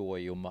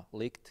pamatojuma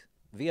likt.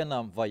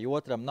 Vienam vai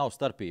otram nav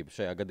starpība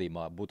šajā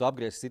gadījumā. Būtu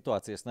apgriezts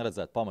situācijas,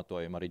 neredzētu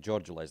pamatojumu arī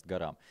Džordžu laist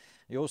garām.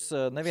 Jūs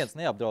neviens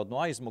neapdraud no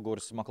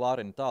aizmuguras,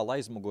 McLaren tālu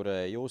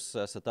aizmugurē, jūs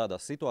esat tādā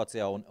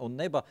situācijā, un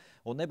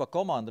neba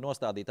komanda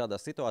nostādīja tādā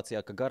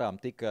situācijā, ka garām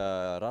tika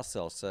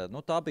Russells.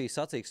 Tā bija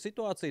sacīga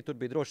situācija, tur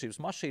bija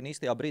drošības mašīna,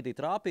 īstajā brīdī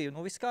trāpīja,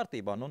 viss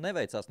kārtībā,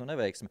 neveicās,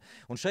 neveiksmi.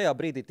 Un šajā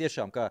brīdī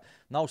tiešām, kā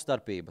nav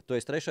starpība. Tu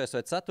esi 3.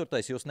 vai 4.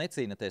 jūs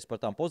necīnaties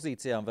par tām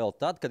pozīcijām vēl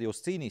tad, kad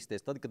jūs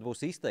cīnīsieties, tad, kad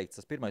būs izteikts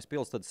tas pirmais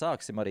pils, tad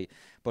sāksim arī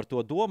par to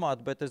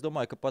domāt, bet es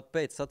domāju, ka pat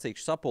pēc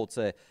sacīkšu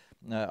sapulcē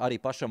arī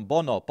pašam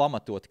Bono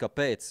pamatot, ka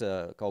pēc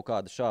kaut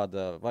kāda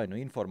šāda vai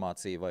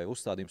informācija vai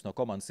uzstādījums no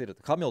komandas ir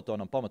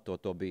Hamiltonam pamatot,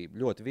 to bija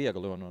ļoti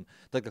viegli. Un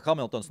tad, kad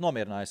Hamiltons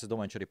nomierinājās, es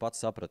domāju, viņš arī pats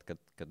saprata,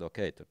 ka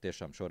ok, tur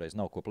tiešām šoreiz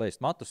nav ko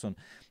plēst matus un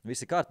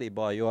visi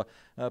kārtībā, jo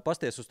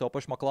pasties uz to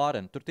pašu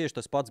McLaren, tur tieši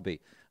tas pats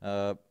bija.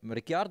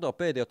 Ricciardo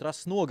pēdējo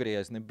trases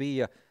nogriezni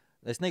bija,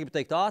 es negribu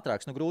teikt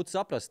ātrāks, grūti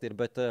saprast ir,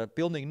 bet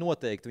pilnīgi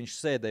noteikti viņš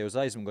sēdēja uz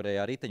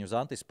aizmugurējā riteņu uz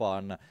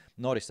antispārna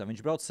Norrisam.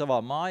 Viņš brauca savā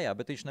mājā,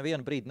 bet viņš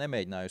nevienu brīdi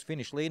nemēģināja uz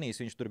finiša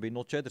līnijas. Viņš tur bija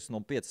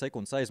 0,4-0,5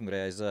 sekundes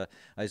aizmugurējā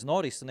aiz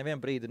Norrisa. Nevienu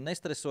brīdi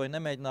nestresoja,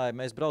 nemēģināja.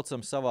 Mēs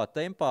braucam savā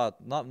tempā,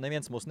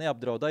 neviens mūs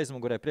neapdraud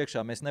aizmugurē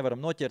priekšā, mēs nevaram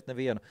noķert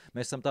nevienu.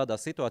 Mēs esam tādā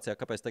situācijā,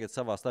 kāpēc tagad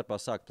savā starpā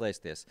sāk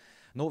plēsties.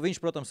 Viņš,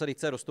 protams, arī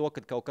cer uz to,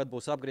 ka kaut kad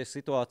būs apgriezta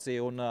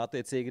situācija un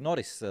attiecīgi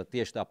Norris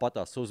tieši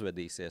tāpatās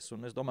uzvedīsies.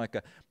 Un es domāju,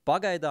 ka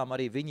pagaidām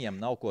arī viņiem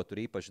nav ko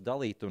tur īpaši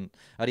dalīt, un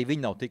arī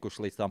viņi nav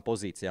tikuši līdz tām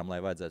pozīcijām, lai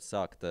vajadzētu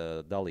sākt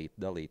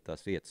dalīt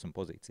tās vietas un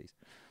pozīcijas.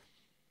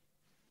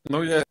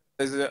 Ja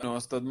es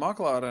vienos, tad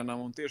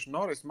McLarenam un tieši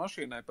Norris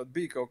mašīnai pat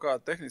bija kaut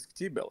kāda tehniska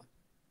ķibele.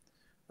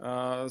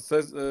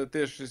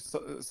 Tieši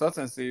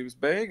sacensības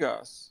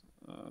beigās,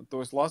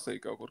 to es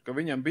lasīju kaut kur, ka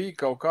viņam bija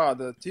kaut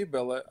kāda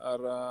ķibele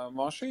ar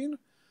mašīnu,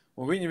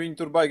 un viņi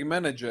tur baigi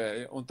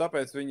menedžēja, un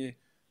tāpēc viņi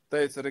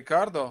teica,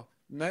 Ricardo,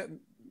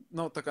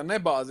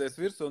 nebāzies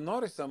virsū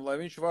Norrisam, lai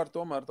viņš var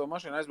tomēr to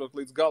mašīnu aizbraukt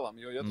līdz galam.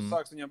 Jo, ja tu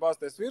sāks viņam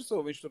bāzties virsū,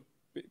 viņš tur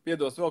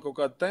piedos vēl kaut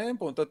kādu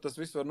tempu, un tad tas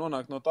viss var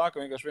nonākt no tā, ka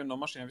vienkārši viena no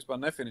mašīnām vispār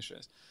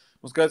nefinišēs.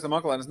 Un skaidrs, ka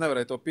McLaren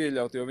nevarēja to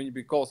pieļaut, jo viņi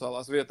bija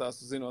kolosālās vietās,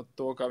 zinot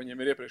to, kā viņiem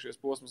ir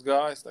iepriekšējais posms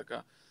gājis.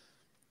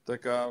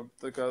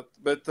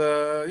 Bet,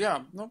 jā,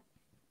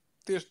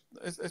 tieši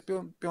es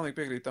pilnīgi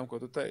piekrītu tam,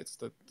 ko tu teici.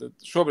 Tad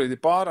šobrīd ir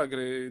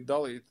pāragri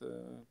dalīt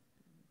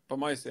pa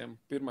maisiem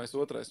 1.,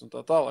 2. un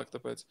tā tālāk,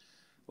 tāpēc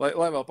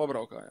lai vēl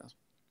pabraukājās.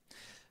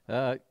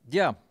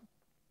 Jā,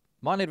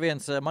 man ir viena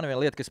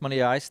lieta, kas man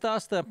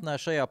jāizstāsta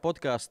šajā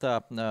podkāstā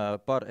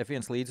par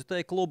F1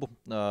 līdzjutēju klubu.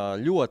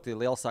 Ļoti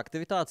liels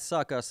aktivitātes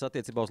sākās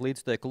attiecībā uz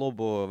līdzjutēju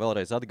klubu.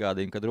 Vēlreiz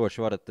atgādinu, ka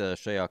droši varat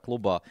šajā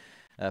klubā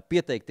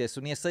pieteikties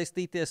un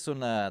iesaistīties un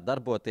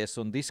darboties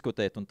un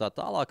diskutēt un tā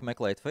tālāk.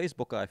 Meklējiet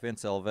Facebookā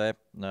F1LV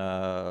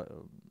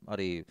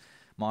arī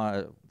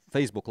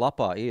Facebook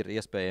lapā ir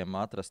iespējama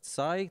atrast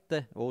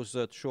saite uz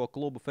šo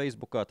klubu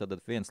Facebookā, tad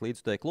viens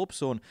līdzjutēju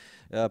klubs. Un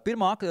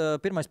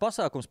pirmais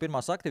pasākums,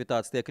 pirmās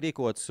aktivitātes tiek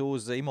rīkotas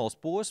uz Imolas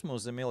posmu,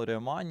 uz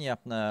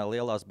Emilia-Romagna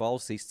lielās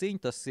balvas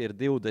izcīņa. Tas ir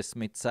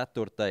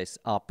 24.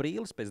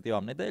 aprīlis, pēc 2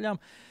 nedēļām.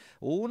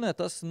 Un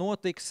tas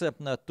notiks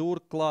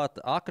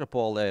turklāt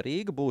Akropolē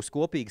Rīga. Būs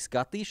kopīga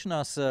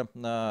skatīšanās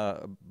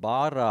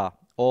bārā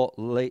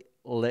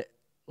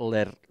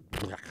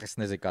es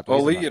nezinu, kā to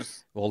izrunāt.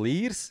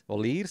 Olīrīs.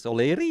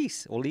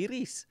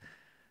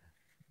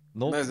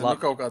 Nezinu,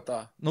 kaut kā tā.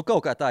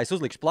 Kaut kā tā. Es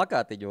uzlikšu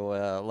plakātiņu,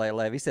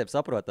 lai visiem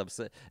saprotams.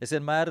 Es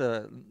vienmēr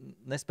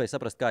nespēju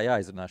saprast, kā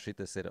jāizrunā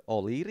šitas ir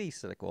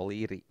Olīrīs,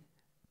 Olīrī.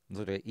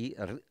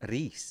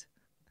 Rīs.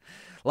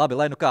 Labi,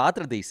 lai nu kā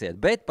atradīsiet.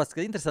 Bet pats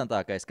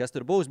interesantākais, kas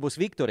tur būs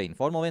Viktorīna.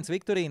 Formula 1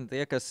 Viktorīna,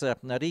 tie, kas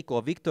rīko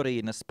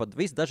Viktorīnas par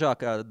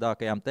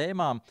visdažādākajām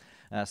tēmām.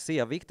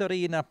 Sija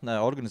Viktorīna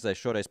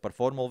organizēs šoreiz par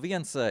Formula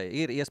 1.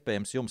 Ir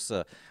iespējams jums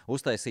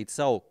uztaisīt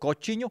savu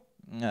kočiņu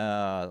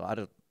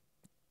ar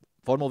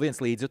Formula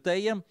 1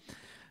 līdzjutējiem.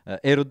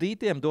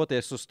 Erudītiem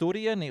doties uz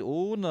turieni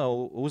un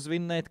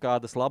uzvinnēt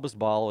kādas labas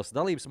balvas.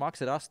 Dalības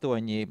maksa ir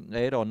 8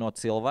 eiro no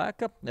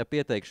cilvēka.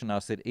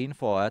 Pieteikšanās ir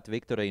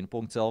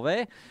info@viktorina.lv.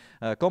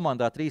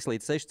 Komandā 3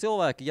 līdz 6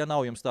 cilvēki. Ja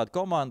nav jums tāda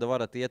komanda,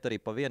 varat iet arī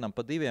pa vienam,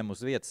 pa diviem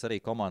uz vietas. Arī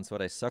komandas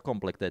varēs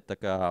sakomplektēt.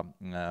 Tā kā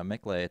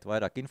meklējiet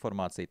vairāk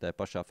informāciju tajā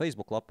pašā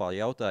Facebook lapā,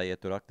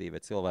 jautājiet, tur aktīvie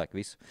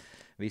cilvēki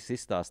visu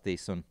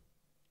izstāstīs un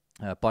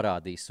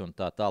parādīs un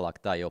tā tālāk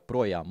tā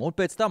joprojām. Un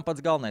pēc tam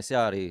pats galvenais,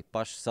 arī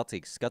pašas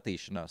sacīgas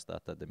skatīšanās, tā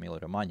tad Emīla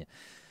Romaņa.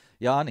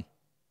 Jāni,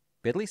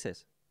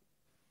 piedalīsies?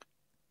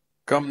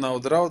 Kam nav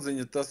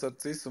draudziņa, tas ar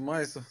cisu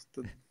maisu.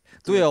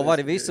 Tu jau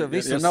vari visu ja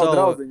nav savu...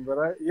 draudziņa, var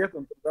iet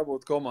un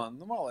dabūt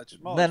komandu.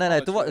 Nu,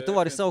 Nē, tu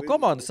vari savu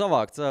komandu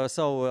savākt,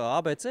 savu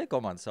ABC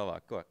komandu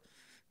savākt, ko?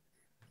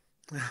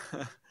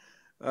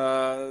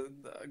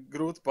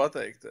 Grūti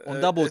pateikt. Un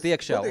dabūt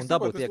iekšā.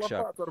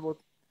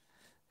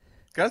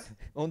 Kas?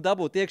 Un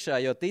dabūt iekšā,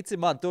 jo tici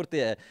man, tur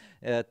tie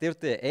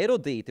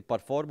erudīti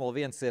par Formulu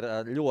 1 ir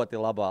ļoti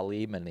labā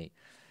līmenī.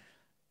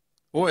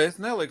 Es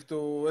neliktu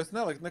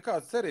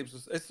nekādas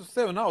cerības. Es uz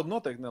sevi naudu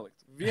noteikti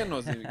neliktu.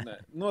 Viennozīmīgi nē.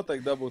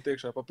 Noteikti dabūt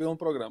iekšā pa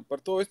pilnu programmu. Par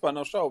to vispār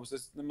nav šaubas.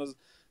 Es nemaz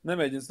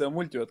nemēģinu sev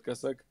muļķot, kā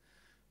saka.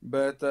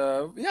 Bet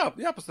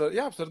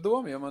jāpasver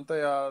domu, ja man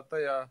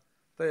tajā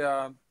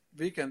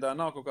weekendā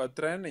nav kaut kāda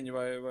treniņa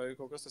vai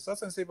kaut kas ar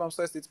sacensībām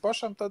saistīts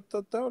pašam, tad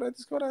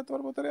teorētiski varētu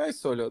varbūt arī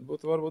aizsoļot.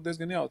 Būtu varbūt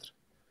diezgan jautri.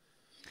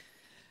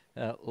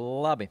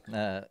 Labi.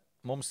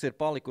 Mums ir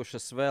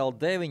palikušas vēl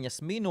 9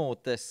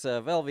 minūtes.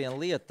 Vēl viena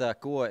lieta,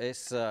 ko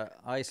es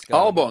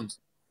aizskāru.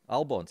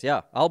 Albons,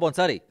 jā.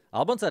 Albons arī.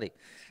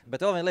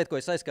 Bet vēl viena lieta, ko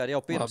es aizskāru jau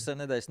pirms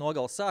nedēļas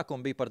nogalas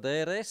sākuma, bija par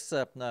DRS.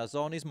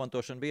 Zonu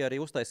izmantošana bija arī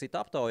uztaisīta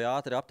aptauja,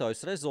 ātri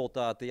aptaujas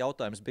rezultāti.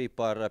 Jautājums bija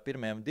par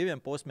pirmiem 2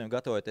 posmiem,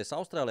 gatavojoties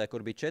Austrālijā,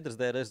 kur bija 4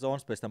 DRS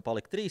zonas, pēc tam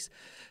palika 3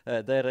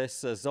 DRS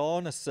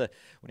zonas.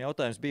 Un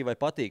jautājums bija, vai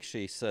patīk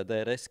šīs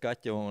DRS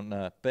kaķa un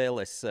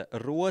pēles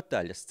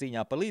rotaļas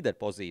cīņā par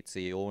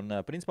līderpozīciju. Un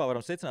principā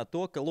varam secināt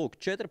to, ka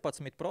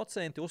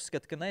 14%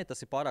 uzskata, ka nē,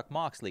 tas ir pārāk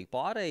mākslīgi.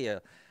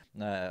 Pārējie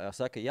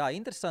saka, jā,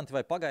 interesanti,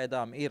 vai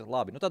pagaidām ir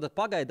labi. Nu, tad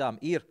pagaidām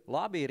ir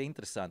labi, ir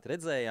interesanti.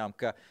 Redzējām,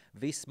 ka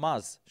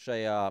vismaz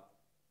šajā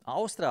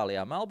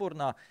Austrālijā,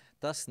 Melburnā,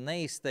 tas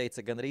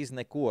neizteica gandrīz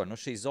neko. Nu,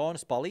 šīs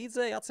zonas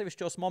palīdzēja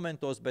atsevišķos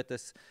momentos, bet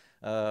es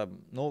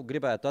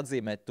gribētu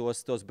atzīmēt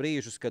tos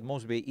brīžus, kad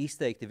mums bija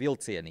izteikti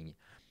vilcieniņi.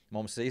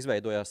 Mums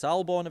izveidojās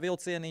Albona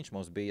vilcieniņš,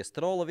 mums bija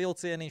Strola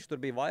vilcieniņš,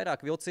 tur bija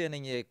vairāk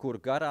vilcieniņi, kur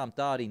garām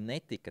tā arī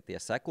netika tie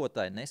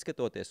sekotāji,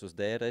 neskatoties uz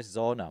DRS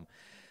zonām.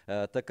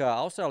 Tā kā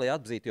Austrālijā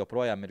atzīt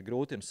joprojām ir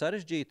grūti un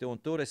sarežģīti, un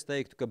tur es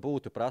teiktu, ka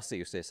būtu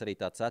prasījusies arī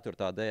tā 4.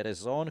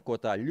 DRS zona, ko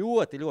tā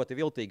ļoti, ļoti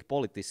viltīgi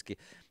politiski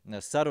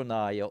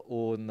sarunāja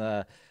un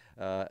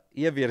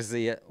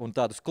ievirzīja un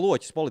tādus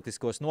kloķus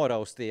politiskos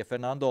noraustīja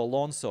Fernando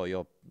Alonso,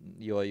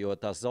 jo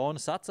tā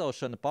zonas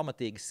atcelšana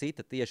pamatīgi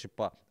sita tieši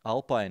pa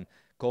Alpine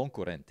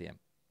konkurentiem.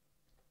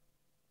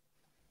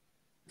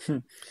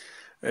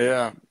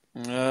 Jā,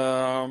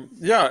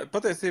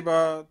 patiesībā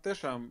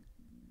tiešām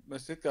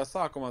mēs it kā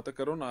sākumā tā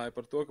kā runāja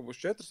par to, ka būs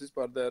 4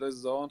 vispār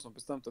DRS zonas, un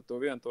pēc tam to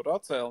vienu tur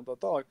atcēla un tā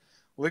tālāk.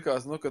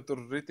 Likās, ka tur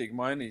ritīgi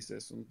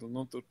mainīsies, un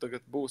tur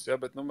tagad būs, jā,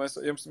 bet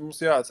mums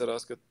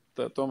jāatcerās,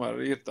 ka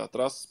tomēr ir tā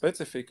trases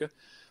specifika,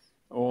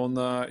 un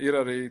ir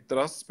arī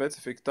trases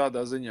specifika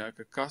tādā ziņā,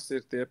 ka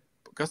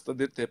kas tad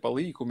ir tie pa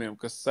līkumiem,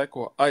 kas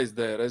seko aiz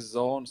DRS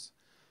zonas.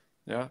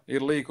 Ja? Ir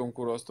līkumi,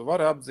 kuros tu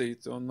vari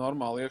apdzīt un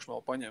normāli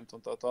iekšmalu paņemt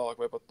un tā tālāk,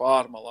 vai pat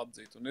pārmalu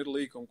apdzīt. Un ir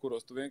līkumi,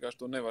 kuros tu vienkārši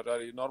to nevar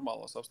arī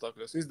normālos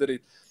apstākļos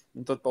izdarīt.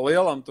 Un tad pa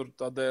lielam tur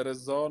tā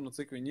DRS zona,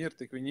 cik viņi ir,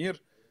 tik viņi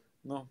ir.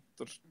 Nu,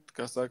 tur,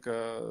 kā saka,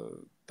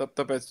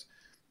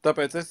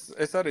 tāpēc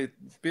es arī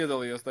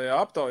piedalījos tajā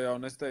aptaujā,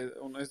 un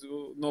es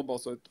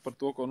nobalsoju par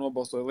to, ko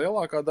nobalsoja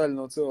lielākā daļa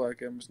no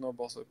cilvēkiem. Es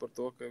nobalsoju par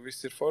to, ka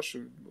viss ir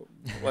forši,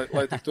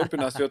 lai tik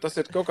turpinās, jo tas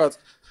ir kaut kāds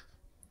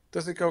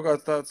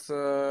tāds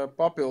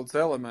papildus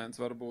elements,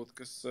 varbūt,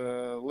 kas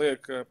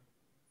liek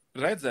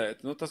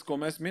redzēt, tas, ko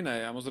mēs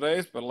minējām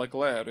uzreiz par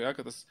Leclercu, ja,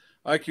 ka tas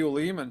IQ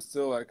līmenis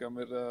cilvēkam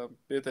ir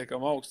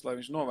pietiekami augsts, lai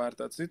viņš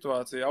novērtētu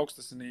situāciju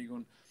augstasinīgi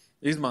un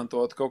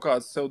izmantot kaut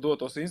kādus sev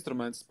dotos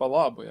instrumentus pa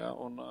labu. Ja,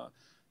 un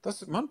tas,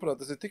 manuprāt,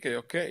 tas ir tikai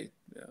ok.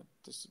 Ja,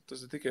 tas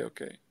ir tikai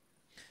ok.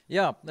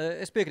 Jā,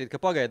 es piekrītu, ka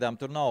pagaidām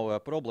tur nav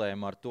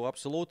problēma ar to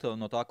absolūti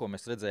no tā, ko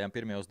mēs redzējām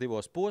pirmajos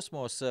 2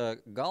 posmos.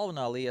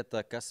 Galvenā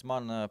lieta, kas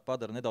man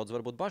padara nedaudz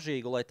varbūt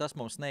bažīgu, lai tas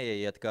mums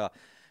neieiet kā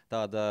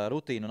tāda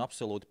rutīna un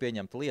absolūti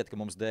pieņemta lieta, ka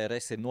mums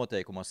DRS ir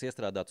noteikumos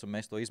iestrādāts un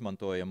mēs to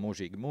izmantojam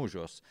mūžīgi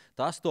mūžos.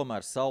 Tas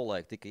tomēr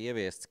savulaik tika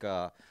ieviests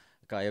kā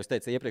jau es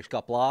teicu iepriekš, kā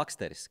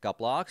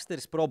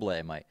plāksteris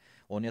problēmai.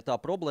 Un ja tā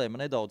problēma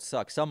nedaudz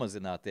sāk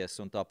samazināties,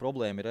 un tā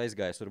problēma ir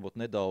aizgājusi varbūt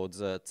nedaudz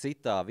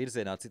citā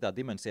virzienā, citā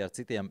dimensijā ar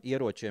citiem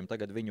ieročiem,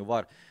 tagad viņu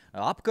var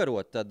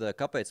apkarot, tad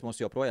kāpēc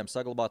mums joprojām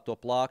saglabāt to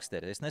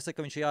plāksteri? Es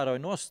nesaku, ka viņš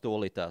jārauj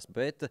nostūlītās,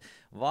 bet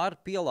var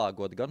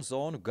pielāgot gan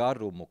zonu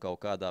garumu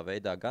kaut kādā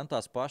veidā, gan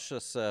tās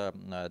pašas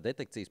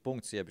detekcijas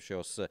punktus, jeb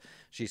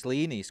šīs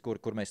līnijas,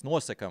 kur mēs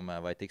nosakam,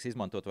 vai tiks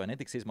izmantot vai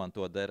netiks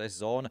izmantot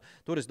DRS zona.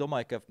 Tur es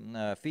domāju,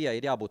 ka FIA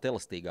ir jābūt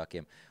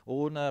elastīgākiem.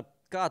 Un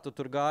kā tu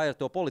tur gāji ar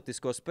to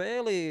politisko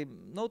spēli,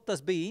 nu, tas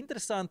bija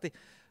interesanti.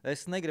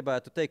 Es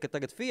negribētu teikt, ka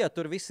tagad FIA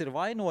tur viss ir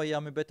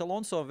vainojami, bet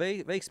Alonso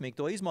veiksmīgi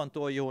to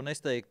izmantoja, un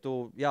es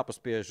teiktu,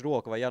 jāpaspiež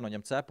roka vai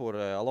jānoņem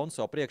cepura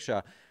Alonso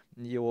priekšā,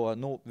 jo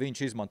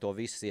viņš izmanto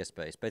visas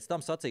iespējas. Pēc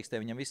tam sacīkstē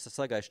viņam viss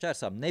sagāja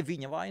šķērsām. Ne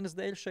viņa vainas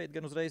dēļ šeit,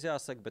 gan uzreiz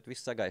jāsaka, bet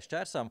viss sagāja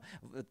šķērsām.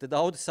 Te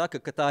daudzi saka,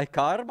 ka tā ir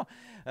karma,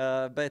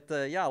 bet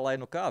jā, lai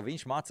nu kā,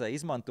 viņš mācēja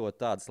izmantot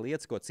tādas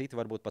lietas, ko citi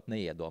varbūt pat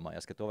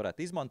neiedomājās, ka to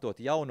varētu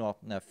izmantot jauno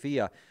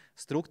FIA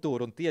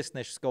struktūru un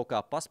tiesnešus kaut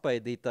kā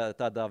paspaidīt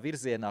tādā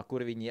virzienā,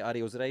 kur viņi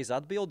arī uzreiz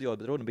atbild, jo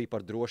runa bija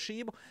par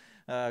drošību,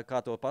 kā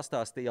to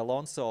pastāstīja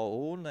Alonso,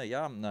 un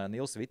jā,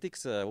 Nils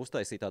Vitiks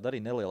uztaisīja tādu arī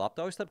nelielu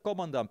aptauju starp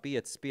komandām.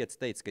 5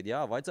 teica, ka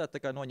jā, vajadzētu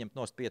tā kā noņemt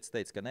nost, 5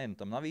 teica, ka nē,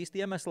 tam nav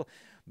īsti iemesla,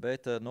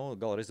 bet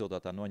gala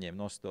rezultātā noņēma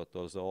nost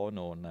to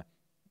zonu, un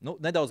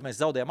nedaudz mēs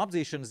zaudējām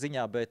apdzīšanas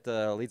ziņā, bet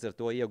līdz ar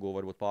to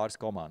ieguva varbūt pāris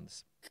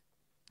komandas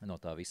no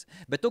tā visa.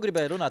 Bet tu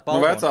gribēji runāt par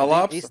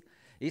Albonu.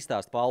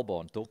 Izstāst par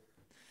Albonu, tu.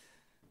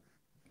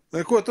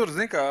 Ko tur,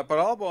 zin kā,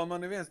 par Albonu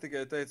man ir viens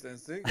tikai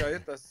teiciens, zin kā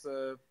ir tas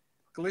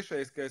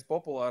klišejiskais,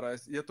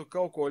 populārais, ja tu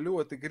kaut ko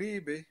ļoti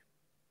gribi,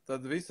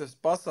 tad visas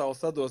pasaules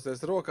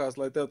sadosies rokās,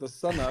 lai tev tas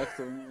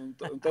sanāktu.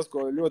 Un tas,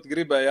 ko ļoti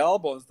gribēja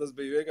Albons, tas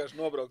bija vienkārši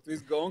nobraukt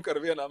visu gonku ar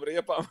vienām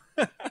riepām.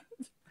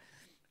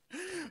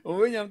 Un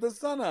viņam tas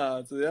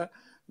sanāca, ja?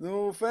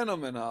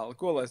 Fenomenāli,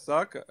 ko lai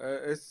saka.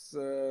 Es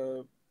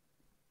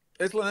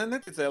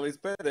neticēju līdz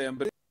pēdējiem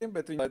brīdim,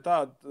 bet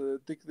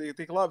viņi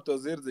tik labi to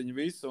zirdziņu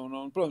visu,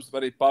 un protams,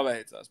 arī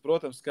paveicās.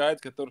 Protams,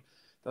 skaidrs, ka tur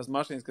tās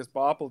mašīnas, kas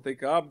pa Apli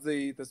tika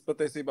apdzītas,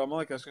 patiesībā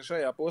man liekas, ka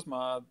šajā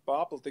posmā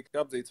pa Apli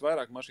tika apdzītas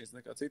vairāk mašīnas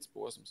nekā cits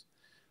posms.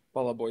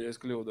 Palaboju, ja es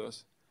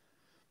kļūdos.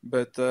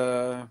 Bet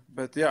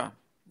jā,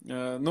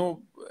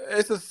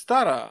 es esmu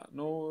starā.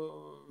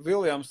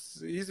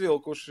 Viljams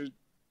izvilkuši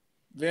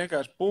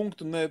vienkārši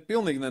punktu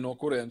pilnīgi ne no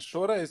kurienes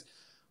šoreiz.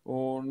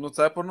 Un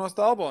cepurnos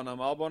Albonam.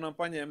 Albonam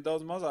paņēma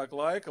daudz mazāk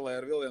laika, lai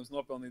ar Viljams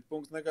nopelnītu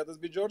punktus, nekā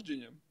tas bija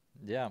Džordžiņam.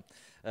 Jā.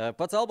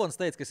 Pats Albons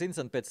teica, ka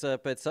interesanti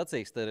pēc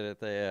sacīksta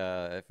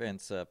tajā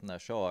F1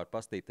 šovā var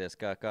pastīties,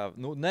 kā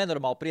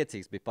nenormāli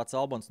priecīgs bija pats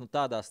Albons.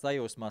 Tādā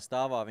sajūsmā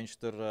stāvā viņš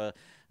tur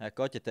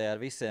koķetēja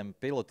ar visiem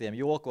pilotiem,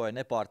 jokoja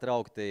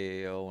nepārtraukti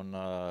un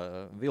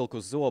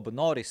vilku uz zobu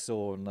Norisu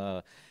un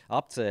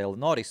apcēla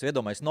Norisu.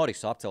 Iedomājies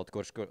Norisu apcelt,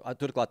 kurš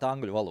turklāt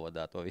angļu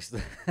valodā to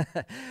visu.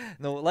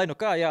 Lai nu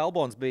kā, jā,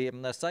 Albons bija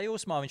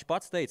sajūsmā. Viņš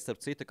pats teica,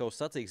 starp citu, ka uz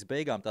sacīkstas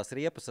beigām tās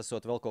riepas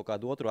esot vēl kaut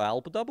kādu otru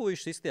elpu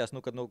dabūjuši izties,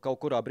 kad kaut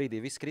kurā brīdī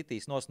viss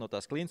kritīs no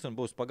tās klints un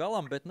būs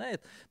pagalam, bet nē,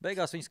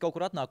 beigās viņas kaut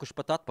kur atnākuši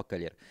pat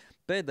atpakaļ ir.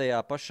 Pēdējā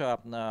pašā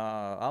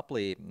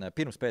Aplī,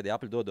 pirms pēdējā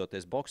Apli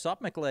dodoties boksu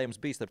apmeklējums,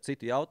 bija starp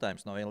citu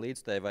jautājums no viena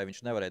līdzstēja, vai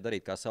viņš nevarēja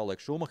darīt kā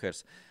savulaik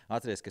Šumahers,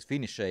 atceries, kas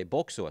finišēja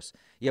boksos,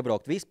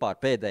 iebraukt vispār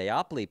pēdējā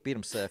Aplī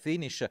pirms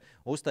finiša,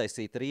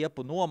 uztaisīt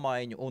riepu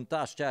nomaiņu un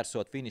tā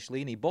šķērsot finiša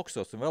līniju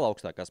boksos un vēl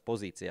augstākās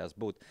pozīcijās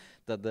būt.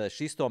 Tad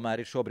šis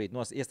tomēr ir šobrīd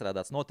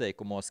iestrādāts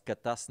noteikumos, ka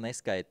tas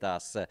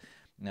neskaitās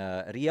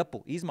riepu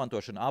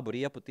izmantošana, abu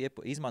riepu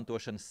tiepu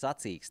izmantošana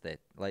sacīkstē.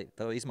 Lai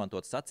tev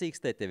izmantot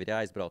sacīkstē, tev ir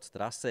jāizbrauc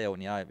trasē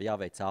un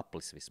jāveic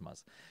aplis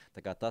vismaz.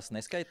 Tā kā tas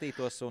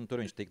neskaitītos un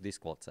tur viņš tika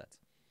diskvalificēts.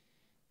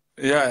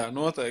 Jā,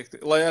 noteikti.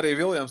 Lai arī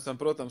Viljamsam,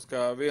 protams,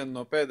 kā viena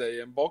no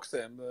pēdējiem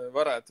boksiem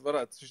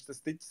varētu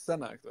šis ticis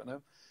sanākt, vai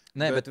ne?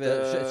 Nē, bet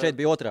šeit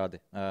bija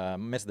otrādi.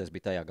 Mercedes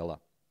bija tajā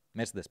galā.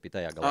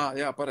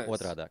 Jā, pareizi.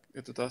 Otrādāk.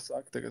 Ja tu tā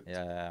saki tagad.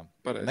 Jā.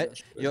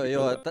 Pareizi.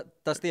 Jo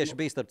tas tieši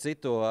bija starp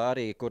citu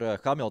arī, kur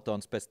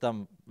Hamiltons pēc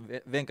tam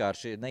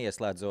vienkārši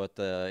neieslēdzot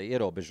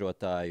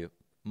ierobežotāju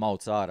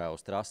mauc ārā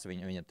uz trasi,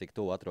 viņam tik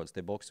tuvu atrodas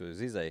tie boksi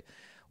uz izēju.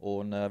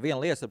 Un viena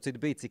lieta, starp citu,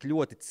 bija, cik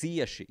ļoti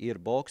cieši ir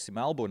boksi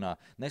Melburnā,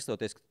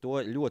 nestoties, ka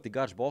to ļoti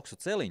garš boksu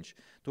celiņš.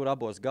 Tur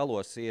abos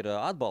galos ir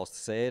atbalsta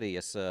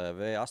sērijas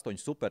V8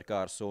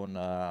 Supercars un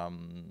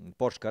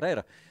Porsche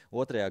Carrera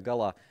otrajā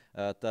galā.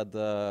 Tad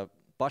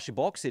paši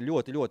boksi ir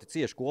ļoti, ļoti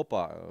cieši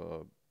kopā,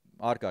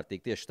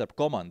 ārkārtīgi tieši starp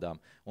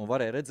komandām. Un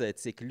varēja redzēt,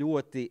 cik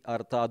ļoti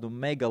ar tādu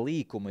mega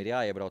līkumu ir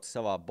jāiebrauc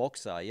savā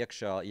boksā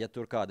iekšā, ja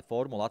tur kāda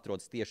formula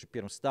atrodas tieši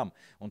pirms tam.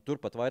 Un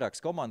tur pat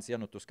vairākas komandas, ja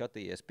tu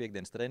skatījies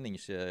piekdienas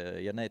treniņus,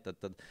 ja ne,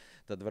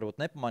 tad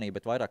varbūt nepamanīja,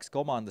 bet vairākas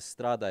komandas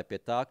strādāja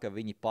pie tā, ka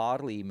viņi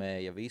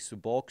pārlīmēja visu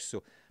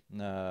boksu,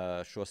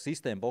 šo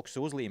sistēmu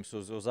boksu uzlīmes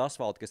uz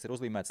asfalta, kas ir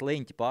uzlīmēts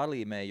leņķi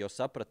pārlīmēja, jo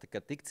saprata,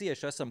 ka tik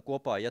cieši esam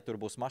kopā, ja tur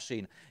būs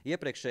mašīna.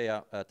 Iepriekšējā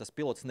tas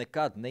pilots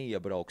nekad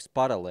neiebrauks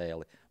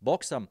paralēli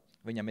boksam,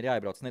 viņam ir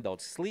jāiebrauc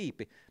nedaudz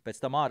slīpi, pēc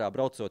tam ārā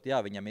braucot, jā,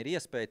 viņam ir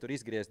iespēja tur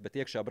izgriezt, bet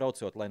iekšā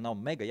braucot, lai nav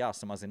mega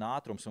jāsamazina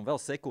ātrums un vēl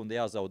sekundi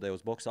jāzaudē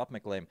uz boksa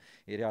apmeklējumu,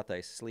 ir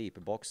jātaisa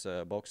slīpi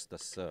boks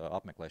tas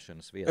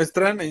apmeklēšanas vietas. Es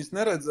treniņus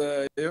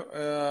neredzēju,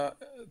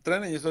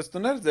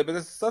 bet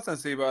es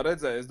sacensībā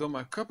redzēju, es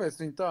domāju, kāpēc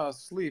viņi tā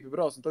slīpi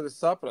brauc, un tad es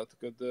sapratu,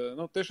 ka,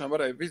 tiešām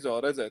varēju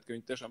vizuāli redzēt, ka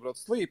viņi tiešām brauc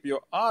slīpi,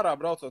 jo ārā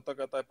braucot tā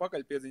kā tā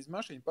pakaļpiedziņas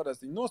mašīna,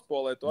 parasti viņi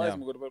nospolē to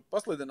aizmuguru, var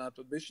paslidināt,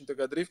 tad bišķiņ tā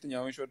kā driftiņā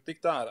viņš var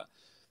tikt ārā.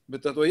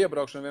 Bet ar to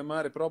iebraukšanu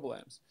vienmēr ir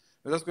problēmas.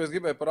 Bet tas, ko es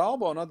gribēju par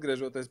Albonu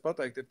atgriežoties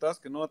pateikt, ir tas,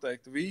 ka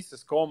noteikti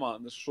visas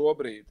komandas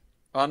šobrīd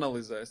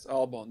analizēs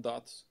Albonu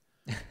datus.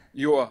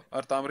 Jo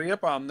ar tām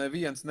riepām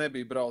neviens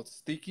nebija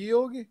braucis tik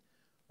ilgi,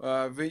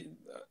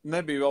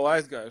 nebija vēl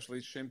aizgājuši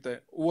līdz šim te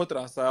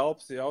otrās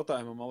elpas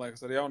jautājumam, man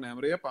liekas, ar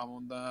jaunajām riepām.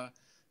 Un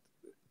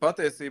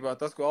patiesībā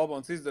tas, ko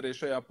Albons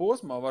izdarīja šajā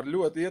posmā, var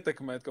ļoti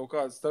ietekmēt kaut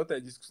kādus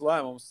strateģiskus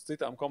lēmumus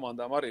citām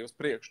komandām arī uz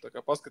priekšu. Tā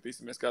kā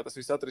paskatīsimies, kā tas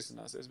viss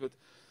atrisināsies.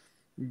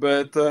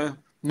 Bet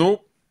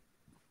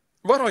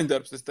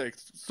varoņdarbs, es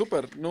teiktu,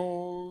 super,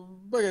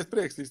 baigais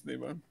prieks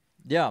īstenībā.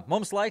 Jā,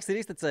 mums laiks ir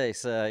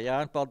iztecējis.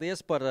 Jāni, paldies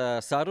par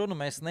sarunu.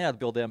 Mēs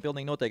neatbildējām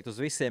pilnīgi noteikti uz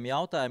visiem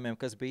jautājumiem,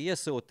 kas bija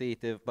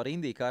iesūtīti. Par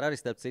IndyCar arī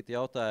starp citu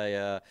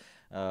jautāja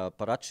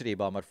par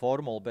atšķirībām ar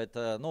formulu, bet,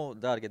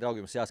 dārgie draugi,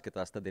 jums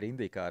jāskatās, tad ir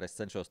IndyCar. Es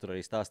cenšos tur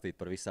arī stāstīt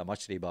par visām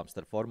atšķirībām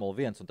starp Formulu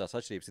 1, un tās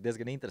atšķirības ir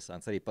diezgan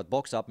interesants. Arī pat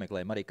boksa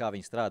apmeklējumi, arī kā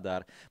viņi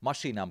strādā ar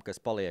mašīnām, kas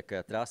paliek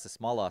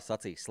trases malā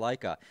sacīkstes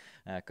laikā,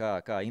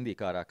 kā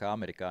IndyCarā, kā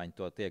amerikāņi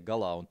to tiek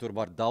galā, un tur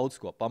var daudz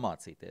ko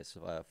pamācīties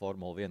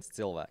Formulu 1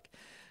 cilvēki.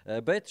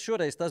 Bet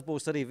šoreiz tas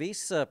būs arī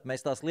viss.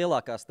 Mēs tās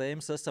lielākās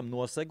tēmas esam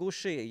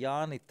noseguši.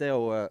 Jāni,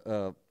 tev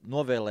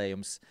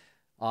novēlējums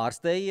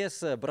ārstējies,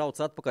 brauc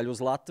atpakaļ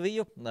uz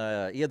Latviju,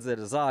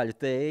 iedzer zāļu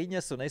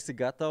tēņas un esi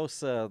gatavs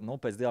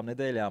pēc 2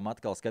 nedēļām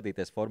atkal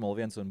skatīties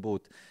Formulu 1 un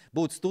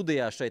būt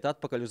studijā šeit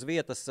atpakaļ uz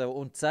vietas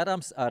un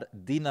cerams ar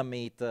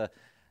dinamīta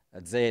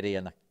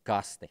dzēriena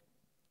kasti.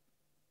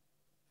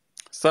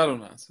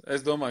 Sarunāts.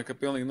 Es domāju, ka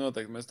pilnīgi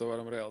noteikti mēs to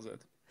varam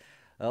realizēt.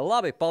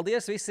 Labi,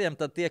 paldies visiem,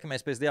 tad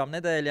tiekamies pēc 2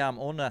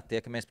 nedēļām un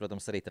tiekamies,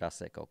 protams, arī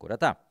trasē kaut kur.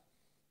 Tā.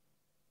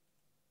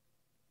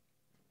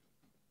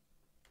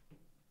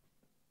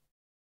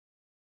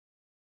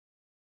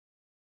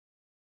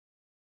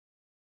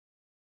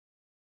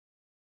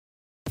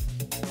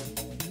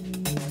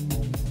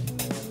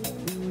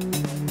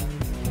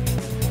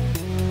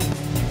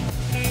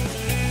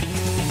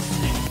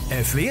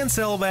 F1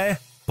 LV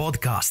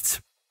podcasts.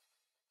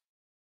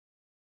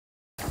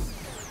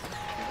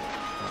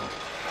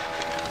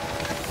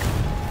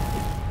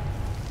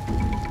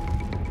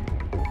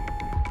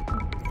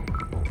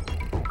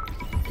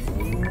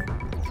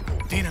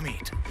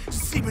 Dinamīta,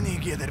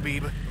 sibenīga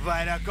iedarbība,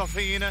 vairāk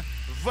kofeīna,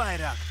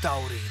 vairāk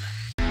taurīna.